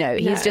 it's, you know,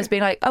 he's just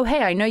being like, oh, hey,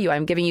 I know you,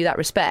 I'm giving you that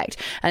respect.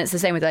 And it's the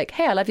same with like,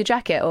 hey, I love your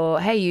jacket, or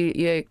hey,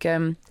 you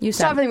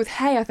start everything with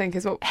hey, I think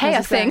is what. Hey,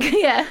 I think,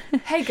 yeah.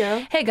 Hey,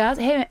 girl. Hey, guys.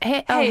 Hey.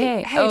 Oh,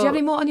 hey. Hey, do you have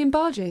any more onion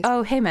barges?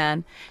 Oh, hey,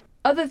 man.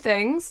 Other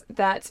things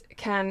that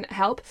can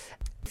help.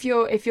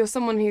 If you're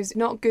someone who's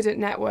not good at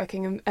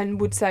networking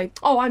and would say,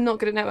 oh, I'm not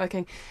good at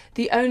networking,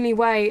 the only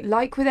way,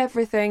 like with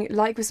everything,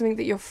 like with something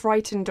that you're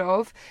frightened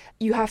of,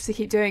 you have to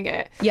keep doing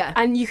it. Yeah.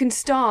 And you can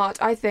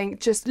start, I think,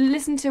 just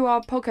listen to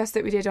our podcast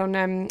that we did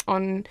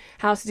on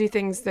how to do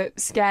things that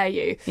scare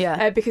you.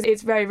 Yeah. Because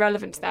it's very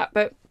relevant to that.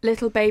 But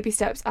little baby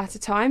steps at a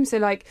time. So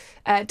like,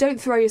 don't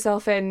throw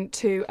yourself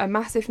into a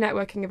massive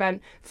networking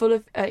event full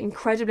of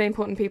incredibly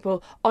important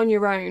people on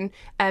your own,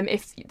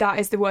 if that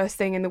is the worst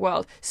thing in the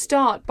world.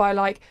 Start by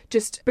like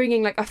just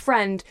bringing like a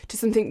friend to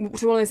one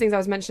of those things I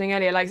was mentioning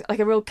earlier, like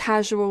a real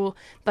casual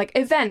like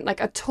event,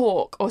 like a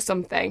talk or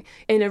something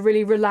in a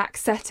really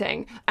relaxed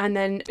setting, and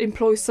then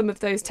employ some of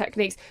those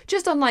techniques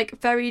just on like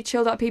very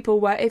chilled out people,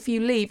 where if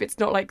you leave, it's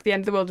not like the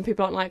end of the world and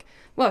people aren't like,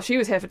 well, she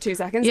was here for 2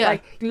 seconds. Yeah.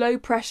 Like low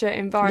pressure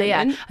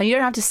environment. Yeah. And you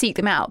don't have to seek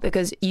them out,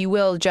 because you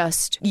will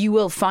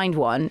find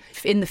one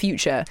in the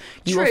future.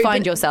 You will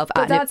find yourself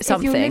at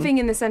something. If you're living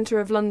in the centre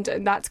of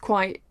London,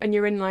 and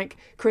you're in like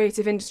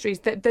creative industries,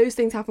 those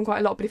things happen quite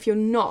a lot. But if you're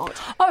not,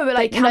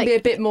 they can be a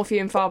bit more few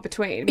and far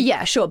between.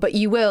 Yeah, sure, but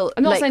you will.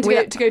 I'm not saying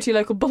to go to your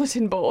local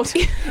bulletin board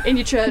in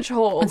your church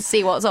hall and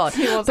see what's on.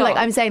 But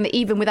I'm saying that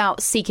even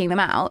without seeking them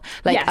out,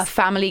 a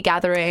family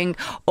gathering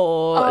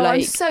or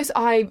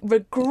I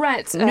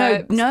regret.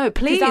 No,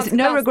 please,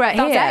 no regret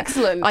here. That's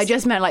excellent. I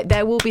just meant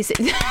there will be.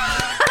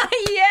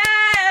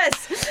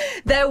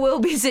 Yes, there will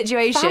be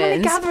situations.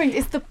 Family gathering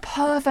is the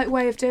perfect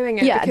way of doing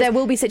it. Yeah, there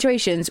will be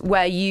situations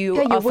where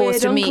you are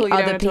forced to meet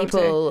other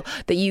people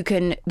that you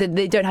can. That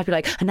they don't have to be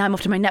like, and now I'm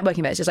off to my networking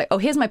event. It's just like, oh,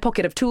 here's my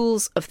pocket of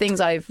tools of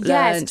things I've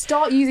learned.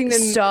 Start using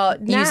them.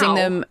 Using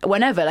them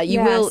whenever.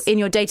 You will in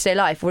your day-to-day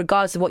life,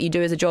 regardless of what you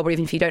do as a job, or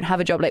even if you don't have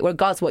a job.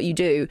 Regardless of what you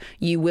do,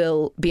 you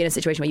will be in a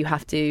situation where you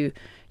have to,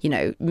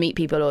 meet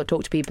people or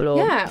talk to people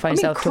or find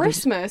yourself.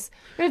 Christmas,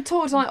 you're going to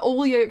talk to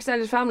all your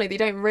extended family that you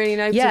don't really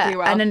know particularly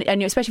well.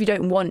 And especially if you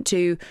don't want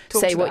to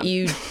say what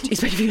you,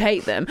 especially if you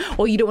hate them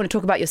or you don't want to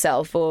talk about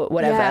yourself or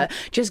whatever.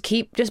 Just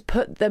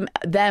put them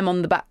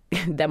on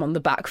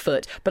the back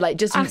foot, but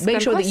just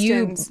make sure that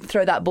you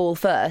throw that ball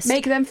first.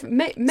 Make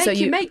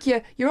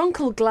your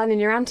Uncle Glenn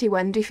and your Auntie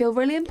Wendy feel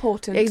really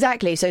important.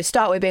 Exactly. So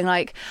start with being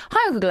like,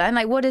 "Hi, Uncle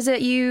Glenn. What is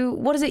it you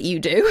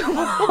do?"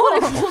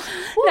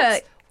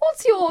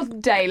 What's your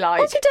day like?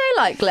 What's your day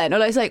like, Glenn?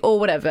 Or or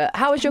whatever.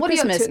 How was your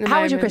Christmas?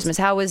 How was your Christmas?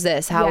 How was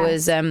this? How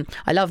was I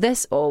love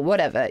this or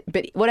whatever.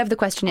 But whatever the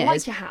question is. I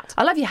like your hat.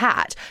 I love your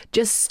hat.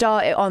 Just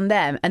start it on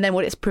them. And then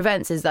what it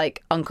prevents is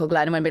Uncle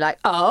Glenn and when be like,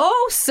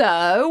 oh,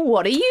 so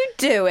what are you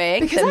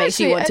doing? Because that makes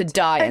you want to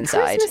die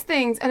inside. Christmas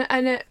things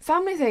and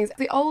family things,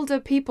 the older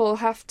people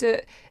have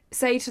to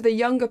say to the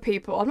younger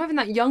people, I'm not even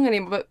that young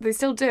anymore, but they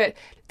still do it.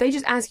 They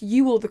just ask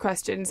you all the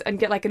questions and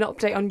get an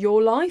update on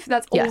your life.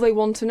 That's all they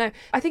want to know.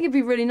 I think it'd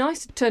be really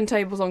nice to turn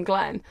tables on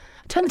Glenn.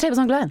 Turn the tables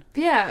on Glenn.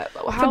 Yeah.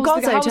 How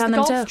was the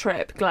golf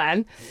trip,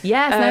 Glenn?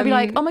 Yes, and they'll be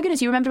like, oh my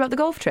goodness, you remember about the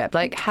golf trip?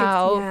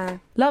 How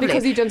lovely.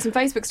 Because you've done some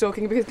Facebook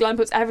stalking, because Glenn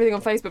puts everything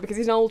on Facebook because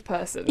he's an old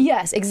person.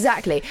 Yes,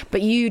 exactly.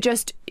 But you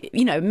just,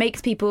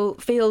 makes people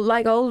feel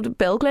like old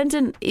Bill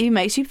Clinton. He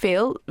makes you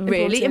feel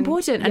really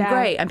important and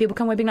great. And people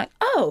come away being like,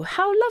 oh,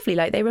 how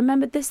lovely. They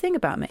remembered this thing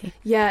about me.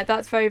 Yeah,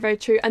 that's very, very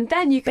true. And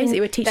then you can...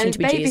 Basically, we're teaching you to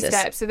be baby Jesus.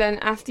 Steps. So then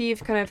after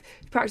you've kind of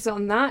practiced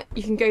on that,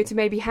 you can go to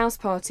maybe house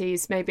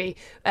parties, maybe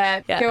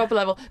go up a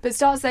level. But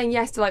start saying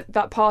yes to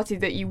that party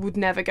that you would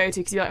never go to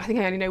because you're I think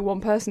I only know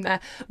one person there.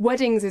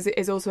 Weddings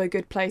is also a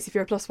good place if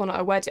you're a +1 at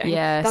a wedding.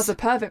 Yes. That's a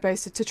perfect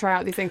place to try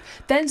out these things.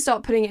 Then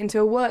start putting it into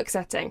a work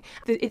setting.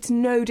 It's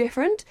no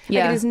different.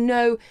 Yeah. It is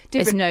no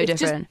different. It's no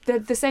different. They're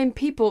the same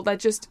people. They're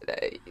just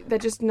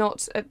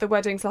not at the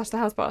wedding / the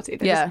house party.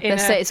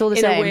 It's all the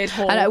in same. A weird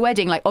hall. And at a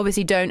wedding,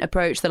 obviously don't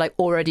approach the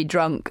already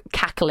drunk,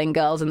 cackling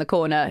girls in the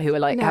corner who are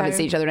haven't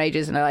seen each other in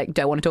ages and are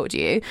don't want to talk to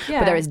you. Yeah.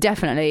 But there is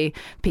definitely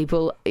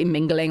people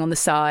mingling on the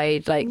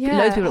side. Loads of people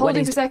at holding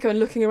weddings. Prosecco and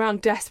looking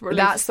around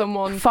desperately for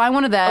someone. Find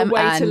one of them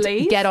and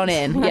to get on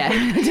in.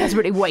 Yeah,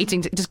 desperately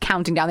waiting, just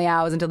counting down the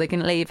hours until they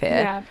can leave here.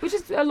 Yeah, which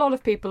is a lot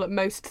of people at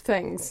most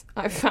things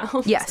I've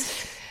found.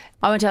 Yes.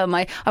 I want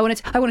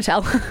to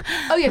tell.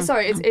 Oh yeah,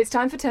 sorry. It's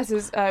time for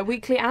Tessa's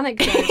weekly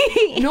anecdote.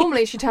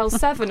 Normally she tells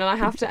 7, and I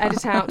have to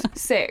edit out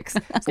 6. So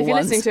if you're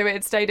listening to it,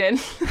 it stayed in.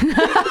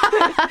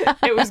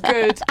 It was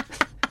good.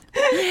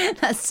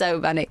 That's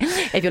so funny.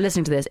 If you're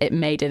listening to this, it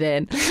made it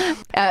in.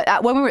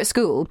 When we were at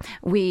school,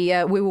 we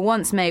were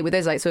once made with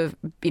those sort of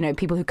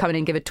people who come in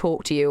and give a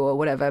talk to you or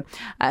whatever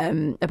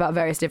about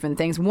various different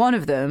things. One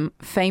of them,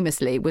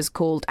 famously, was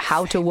called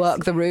 "How to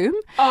Work the Room."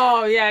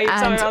 Oh yeah, you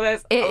told me about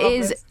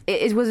this.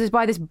 It was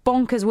by this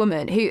bonkers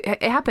woman who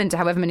it happened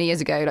however many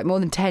years ago, more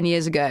than 10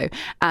 years ago,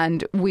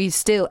 and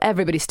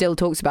everybody still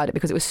talks about it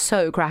because it was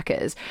so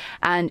crackers.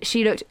 And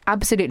she looked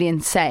absolutely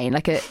insane,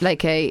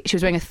 she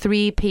was wearing a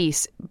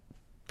 3-piece,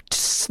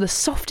 the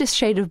softest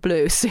shade of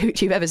blue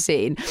suit you've ever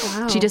seen.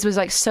 Wow. She just was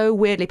so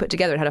weirdly put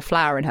together and had a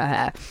flower in her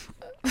hair.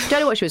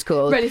 Don't know what she was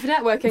called. Ready for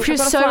networking. She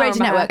was so ready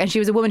to network, and she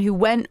was a woman who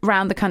went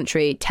round the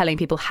country telling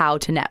people how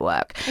to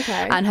network.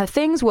 Okay. And her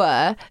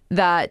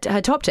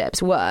top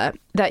tips were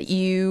that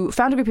you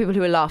found a group of people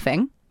who were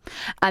laughing,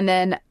 and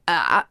then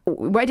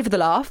waited for the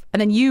laugh,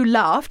 and then you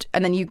laughed,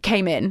 and then you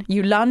came in.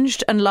 You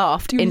lunged and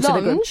laughed into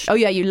the group. Oh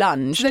yeah, you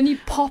lunged. So then you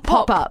pop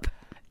up.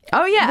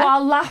 Oh yeah.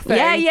 While laughing.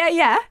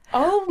 Yeah.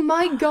 Oh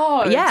my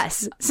god.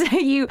 Yes. So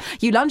you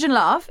lunge and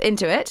laugh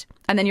into it,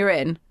 and then you're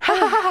in. Ha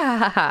ha ha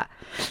ha ha.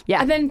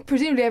 Yeah. And then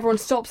presumably everyone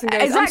stops and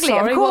goes, exactly, I'm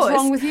sorry, of course. What's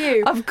wrong with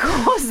you? Of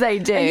course they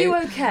do. Are you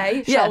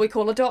okay? Shall we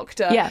call a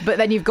doctor? Yeah, but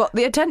then you've got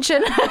the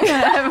attention.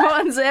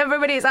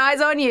 Everybody's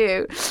eyes on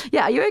you.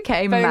 Yeah, are you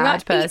okay,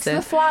 mad person?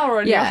 Eats the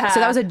flower in your hair. So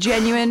that was a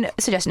genuine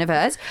suggestion of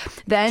hers.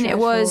 Then it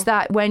was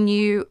that when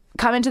you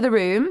come into the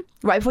room,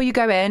 right before you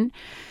go in,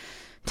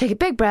 take a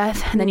big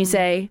breath, and then you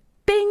say,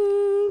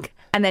 bing.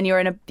 And then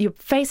your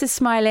face is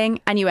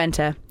smiling, and you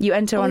enter. You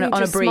enter on a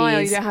breeze.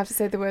 Smile, you don't have to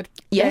say the word.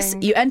 Yes,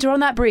 bing. you enter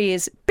on that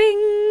breeze.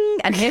 Bing,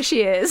 and here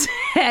she is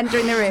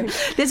entering the room.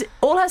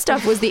 All her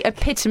stuff was the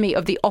epitome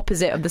of the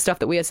opposite of the stuff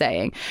that we are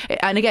saying.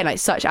 And again, like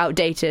such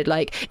outdated,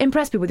 like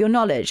impress people with your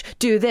knowledge,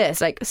 do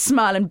this, like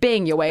smile and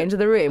bing your way into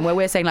the room, where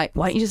we're saying like,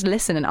 why don't you just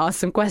listen and ask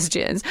some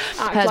questions?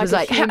 Hers was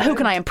like, who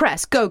can I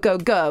impress? Go, go,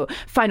 go.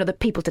 Find other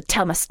people to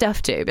tell my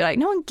stuff to. Be like,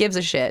 no one gives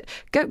a shit.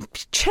 Go,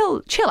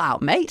 chill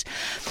out, mate.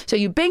 So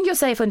you bing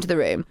yourself into the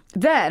room.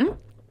 Then,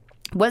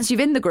 once you've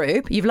in the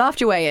group, you've laughed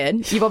your way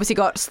in. You've obviously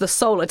got the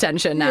sole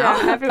attention now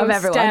of everyone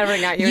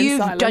staring at you.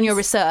 You've done your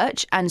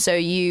research, and so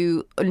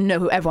you know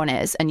who everyone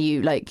is, and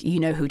you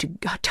know who to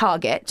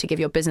target to give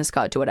your business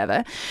card to,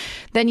 whatever.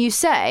 Then you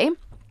say,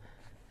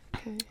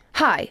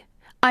 "Hi,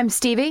 I'm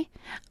Stevie.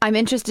 I'm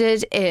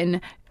interested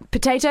in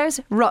potatoes,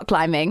 rock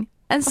climbing,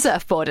 and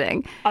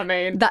surfboarding." I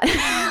mean,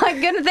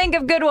 I'm going to think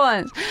of good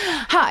ones.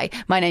 "Hi,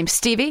 my name's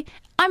Stevie.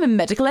 I'm a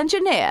medical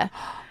engineer.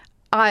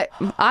 I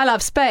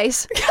love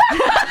space."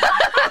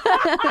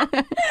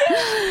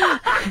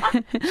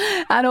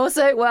 And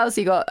also, what else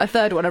you got? A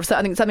third one, or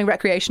I think something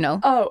recreational.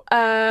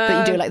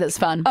 That you do like that's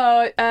fun.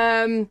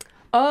 High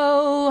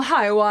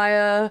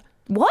wire.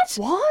 What?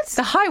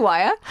 The high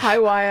wire? High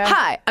wire.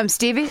 Hi, I'm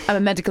Stevie. I'm a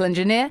medical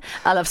engineer.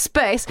 I love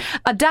space.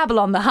 I dabble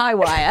on the high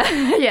wire.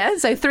 Yeah,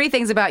 so 3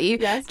 things about you.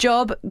 Yes.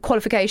 Job,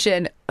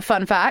 qualification,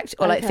 fun fact,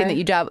 or like thing that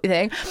you dabble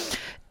thing.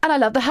 And I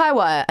love the high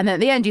wire. And then at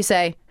the end you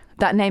say,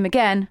 that name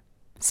again,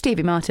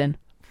 Stevie Martin.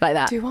 Like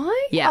that. Do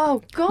I? Yeah.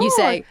 Oh, God. You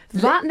say,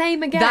 that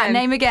name again. That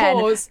name again.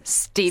 Pause.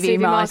 Stevie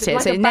Martin.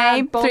 Like so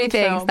name 3 things.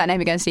 film. That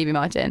name again, Stevie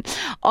Martin.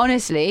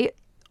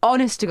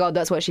 Honest to God,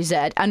 that's what she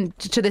said. And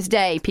to this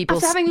day, people...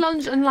 After having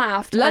lunch and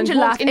laughed. Into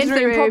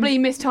the room. Probably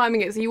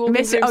mistiming it, so you walk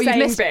into the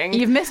room saying bing.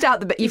 You've missed out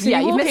the bit. You've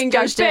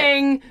misjudged it.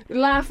 Bing,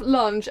 laugh,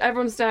 lunch,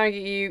 everyone's staring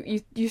at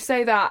you. You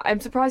say that.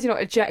 I'm surprised you're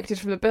not ejected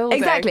from the building.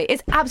 Exactly.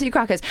 It's absolutely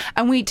crackers.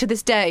 And we, to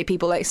this day,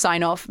 people like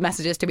sign off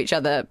messages to each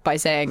other by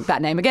saying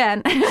that name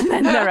again and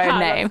then their own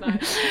name.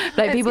 Nice.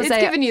 Like people say...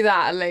 It's given you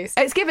that, at least.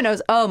 It's given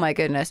us... Oh, my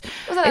goodness.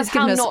 That's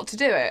how not to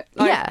do it.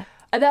 Yeah.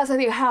 And that's, I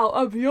think, how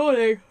I'm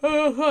yawning.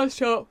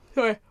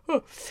 Sorry.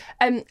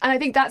 And I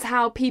think that's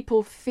how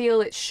people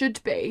feel it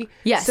should be.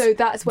 Yes. So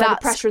that's where the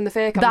pressure and the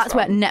fear comes That's from.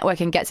 where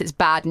networking gets its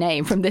bad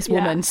name from this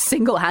woman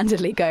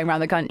single-handedly going around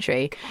the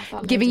country,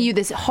 giving you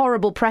this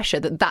horrible pressure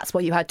that's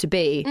what you had to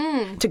be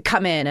to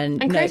come in and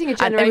creating a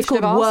generation and it was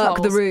called of work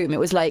the arseholes. room. It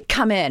was like,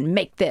 come in,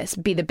 make this,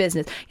 be the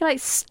business. You're like,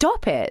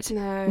 stop it.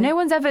 No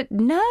one's ever...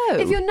 No.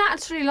 If you're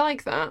naturally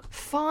like that,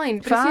 fine.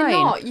 But if you're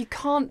not, you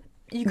can't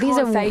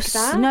fake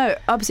that. No,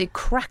 obviously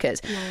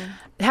crackers.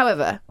 No.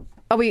 However,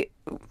 I'm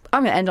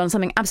going to end on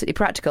something absolutely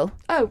practical.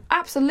 Oh,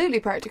 absolutely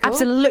practical.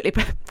 Absolutely.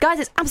 Guys,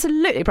 it's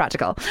absolutely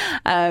practical.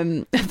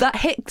 That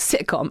hit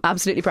sitcom,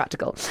 absolutely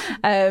practical.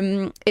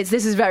 This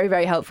is very,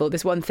 very helpful.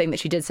 This one thing that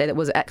she did say that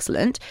was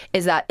excellent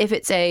is that if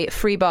it's a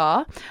free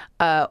bar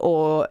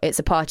or it's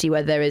a party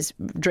where there is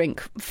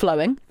drink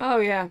flowing. Oh,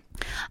 yeah.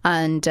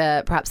 And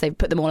perhaps they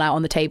put them all out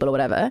on the table or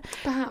whatever.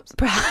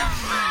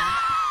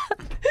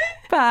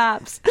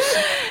 Perhaps.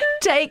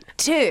 Take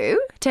two.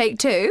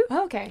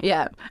 Okay.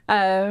 Yeah.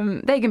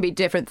 They can be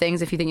different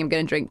things if you think you're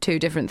going to drink 2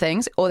 different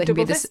things, or they can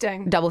be this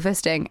double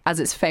fisting, as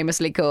it's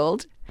famously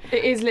called.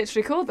 It is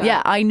literally called that.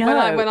 Yeah, I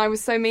know. When I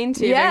was so mean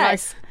to you,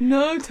 yes. being like,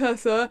 no,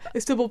 Tessa,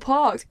 it's double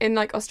parked. In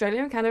like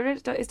Australia and Canada,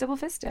 it's double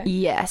fisting.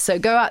 Yeah, so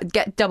go out,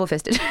 get double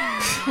fisted.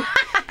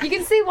 You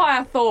can see why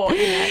I thought.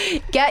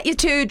 Get your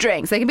 2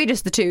 drinks. They can be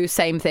just the 2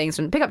 same things.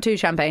 Pick up 2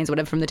 champagnes or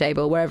whatever from the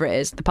table, wherever it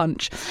is, the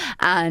punch,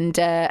 and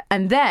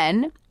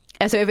then.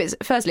 So if it's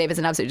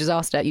an absolute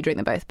disaster, you drink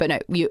them both. But no,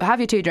 you have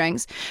your 2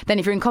 drinks. Then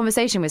if you're in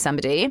conversation with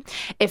somebody,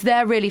 if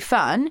they're really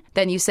fun,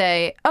 then you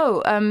say,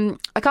 I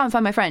can't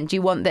find my friend. Do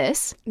you want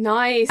this?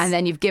 Nice. And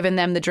then you've given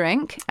them the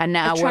drink, and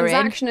now a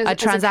transaction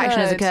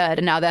has occurred,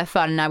 and now they're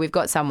fun, and now we've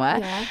got somewhere.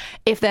 Yeah.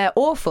 If they're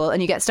awful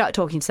and you get stuck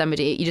talking to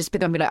somebody, you just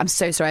pick them and be like, I'm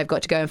so sorry, I've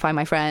got to go and find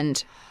my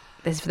friend.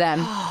 This is for them.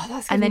 Oh,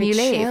 that's and then me you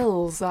leave.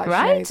 Chills, actually.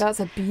 Right? That's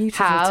a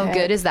beautiful How tip.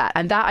 good is that?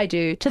 And that I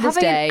do to this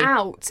having day. Having an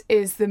out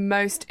is the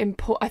most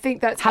important. I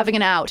think that's having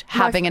an out.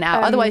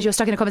 Otherwise, you're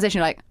stuck in a conversation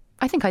like,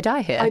 I think I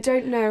die here. I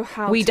don't know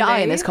how we to die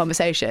leave. in this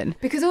conversation.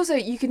 Because also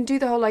you can do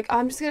the whole like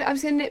I'm just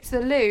gonna nip to the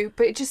loo,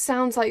 but it just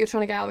sounds like you're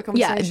trying to get out of the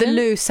conversation. Yeah, the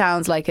loo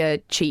sounds like a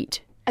cheat.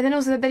 And then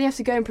also, then you have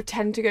to go and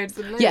pretend to go to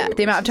the loo. Yeah,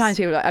 the amount of times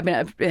people I've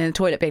been in the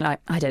toilet being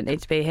like, I don't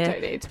need to be here.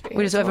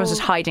 Everyone's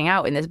just hiding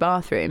out in this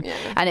bathroom.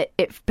 Yeah.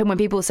 And when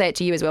people say it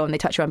to you as well, when they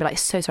touch you, I'll be like,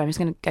 so sorry, I'm just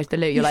going to go to the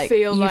loo. You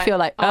feel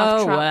like,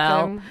 oh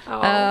well,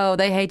 oh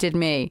they hated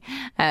me.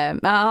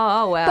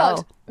 Oh well.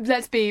 But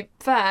let's be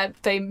fair,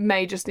 they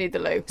may just need the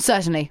loo.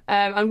 Certainly.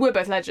 And we're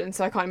both legends,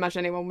 so I can't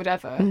imagine anyone would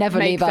ever never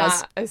make leave that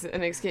us as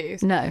an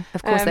excuse. No,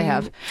 of course they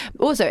have.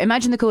 Also,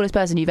 imagine the coolest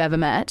person you've ever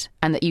met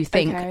and that you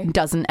think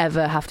doesn't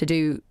ever have to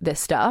do this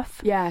stuff.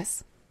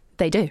 Yes.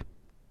 They do.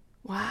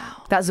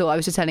 Wow. That's all I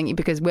was just telling you,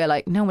 because we're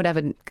like, no one would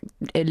ever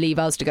leave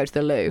us to go to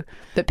the loo,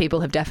 but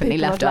people have definitely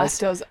left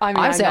us. I mean,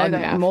 I know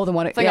they have. More than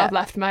one. I think I've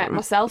left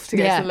myself to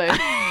go to the loo.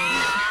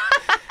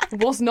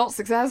 was not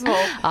successful.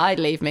 I'd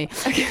leave me.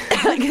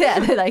 Yeah,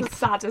 they're like the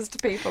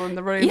saddest people in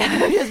the room.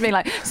 Yeah, just being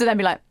like, so then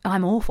be like,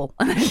 I'm awful,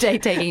 and then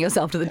taking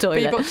yourself to the toilet.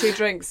 But you've got 2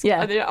 drinks.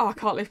 Yeah. And then, I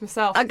can't leave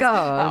myself.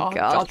 God.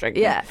 I'll drink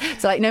them. Yeah.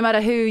 So like, no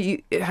matter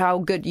how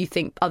good you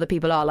think other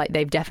people are, like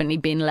they've definitely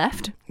been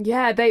left.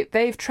 Yeah,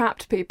 they've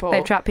trapped people.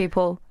 They've trapped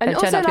people. And They've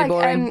also, turned out to be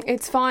boring.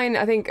 it's fine,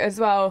 I think, as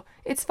well.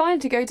 It's fine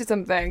to go to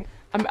something.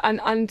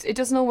 And it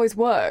doesn't always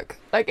work.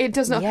 Like, it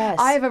doesn't. Yes.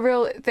 I have a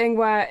real thing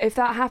where if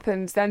that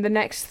happens, then the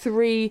next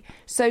 3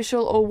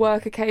 social or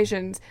work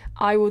occasions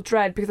I will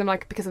dread because I'm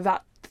like, because of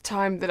that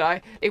time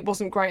that it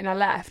wasn't great and I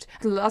left.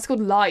 That's called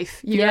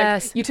life.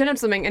 Yes. You turn up to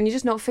something and you're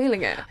just not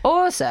feeling it.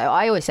 Also,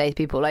 I always say to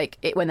people, like,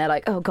 when they're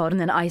like, oh God,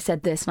 and then I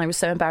said this and I was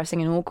so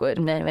embarrassing and awkward,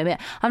 and then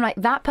I'm like,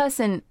 that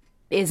person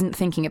isn't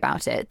thinking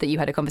about it that you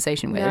had a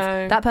conversation with.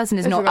 No, that person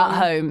is not at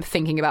home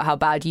thinking about how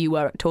bad you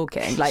were at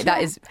talking. Like,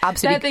 that is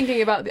absolutely... They're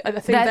thinking about the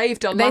thing they've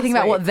done. They think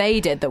about week. what they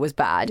did that was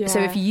bad. Yeah.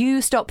 So if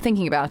you stop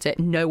thinking about it,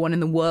 no one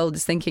in the world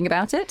is thinking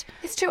about it.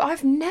 It's true.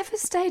 I've never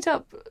stayed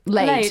up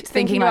late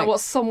thinking about like, what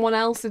someone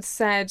else had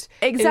said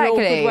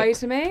exactly. in an awkward way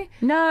to me.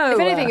 No. If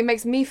anything, it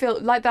makes me feel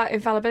like that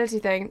fallibility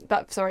thing.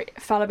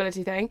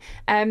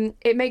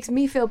 It makes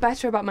me feel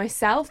better about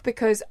myself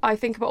because I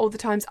think about all the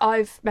times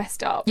I've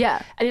messed up.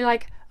 Yeah. And you're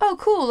like, oh,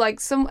 cool,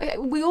 like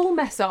we all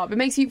mess up. It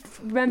makes you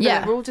remember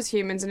that we're all just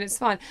humans and it's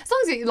fine. As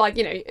long as,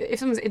 if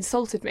someone's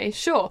insulted me,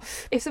 sure.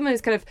 If someone has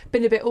kind of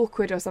been a bit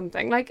awkward or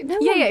something, like, no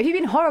one... Yeah, if you've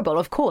been horrible,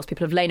 of course,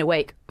 people have lain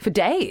awake for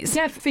days.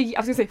 Yeah, I was going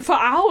to say, for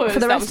hours. For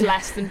the rest was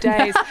less than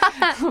days.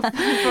 For an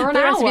hour.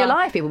 The rest of your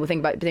life, people will think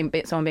about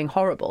someone being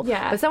horrible.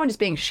 Yeah. But someone just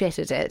being shit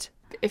at it.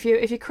 If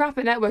you're crap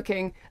at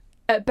networking,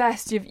 at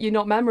best, you're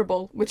not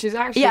memorable, which is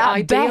actually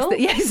ideal. ideal.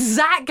 Yeah,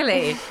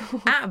 exactly.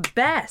 At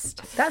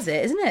best. That's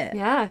it, isn't it?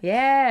 Yeah.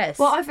 Yes.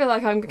 Well, I feel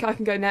like I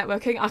can go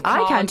networking. I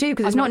can too,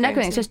 because it's not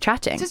networking, it's just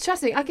chatting. It's just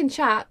chatting. I can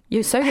chat.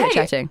 You're so good at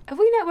chatting. Have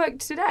we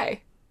networked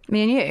today?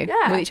 Me and you?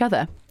 Yeah. With each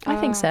other? I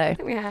think so. I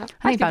think we have.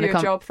 I I'd give you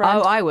a job, friend.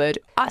 Oh, I would.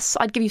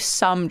 I'd give you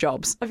some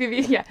jobs. I'll give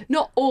you,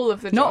 not all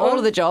of the jobs. Not all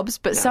of the jobs,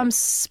 but some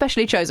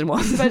specially chosen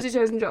ones. Specially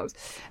chosen jobs.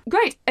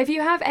 Great. If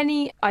you have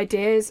any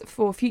ideas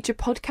for future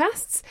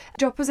podcasts,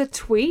 drop us a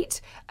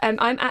tweet.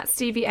 I'm at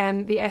Stevie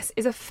M. The S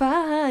is a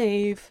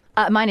 5.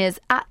 Mine is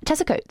at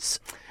Tessa Coates.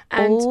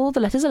 And all the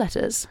letters are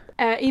letters.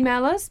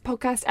 Email us,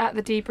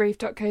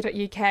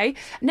 podcast@thedebrief.co.uk.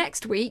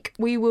 Next week,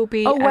 we will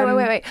be... Oh,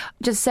 wait.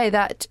 Just say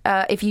that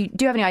if you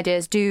do have any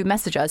ideas, do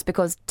message us,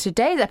 because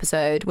today's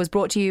episode was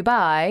brought to you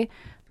by...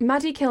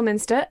 Maddie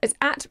Kilminster. It's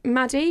at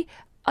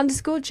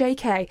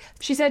Maddie_JK.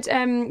 She said,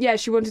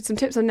 she wanted some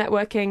tips on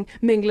networking,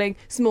 mingling,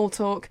 small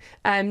talk,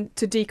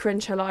 to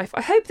decringe her life.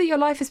 I hope that your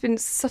life has been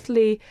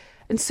subtly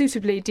and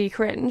suitably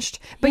decringed.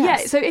 But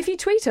yes. So if you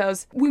tweet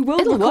us, we will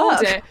It'll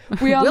record work. it.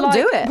 We'll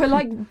do it. We're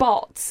like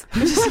bots.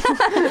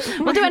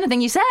 We'll do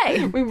anything you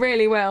say. We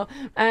really will.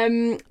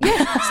 So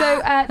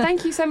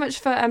thank you so much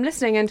for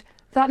listening. And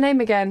that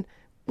name again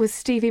was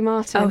Stevie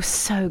Martin. Oh,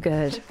 so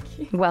good.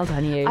 Well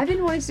done, you. I've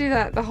been wanting to do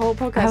that the whole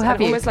podcast. Oh, have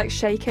I'm you? almost like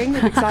shaking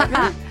with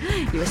excitement.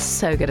 You were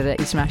so good at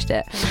it. You smashed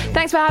it.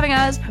 Thanks for having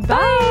us.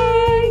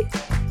 Bye.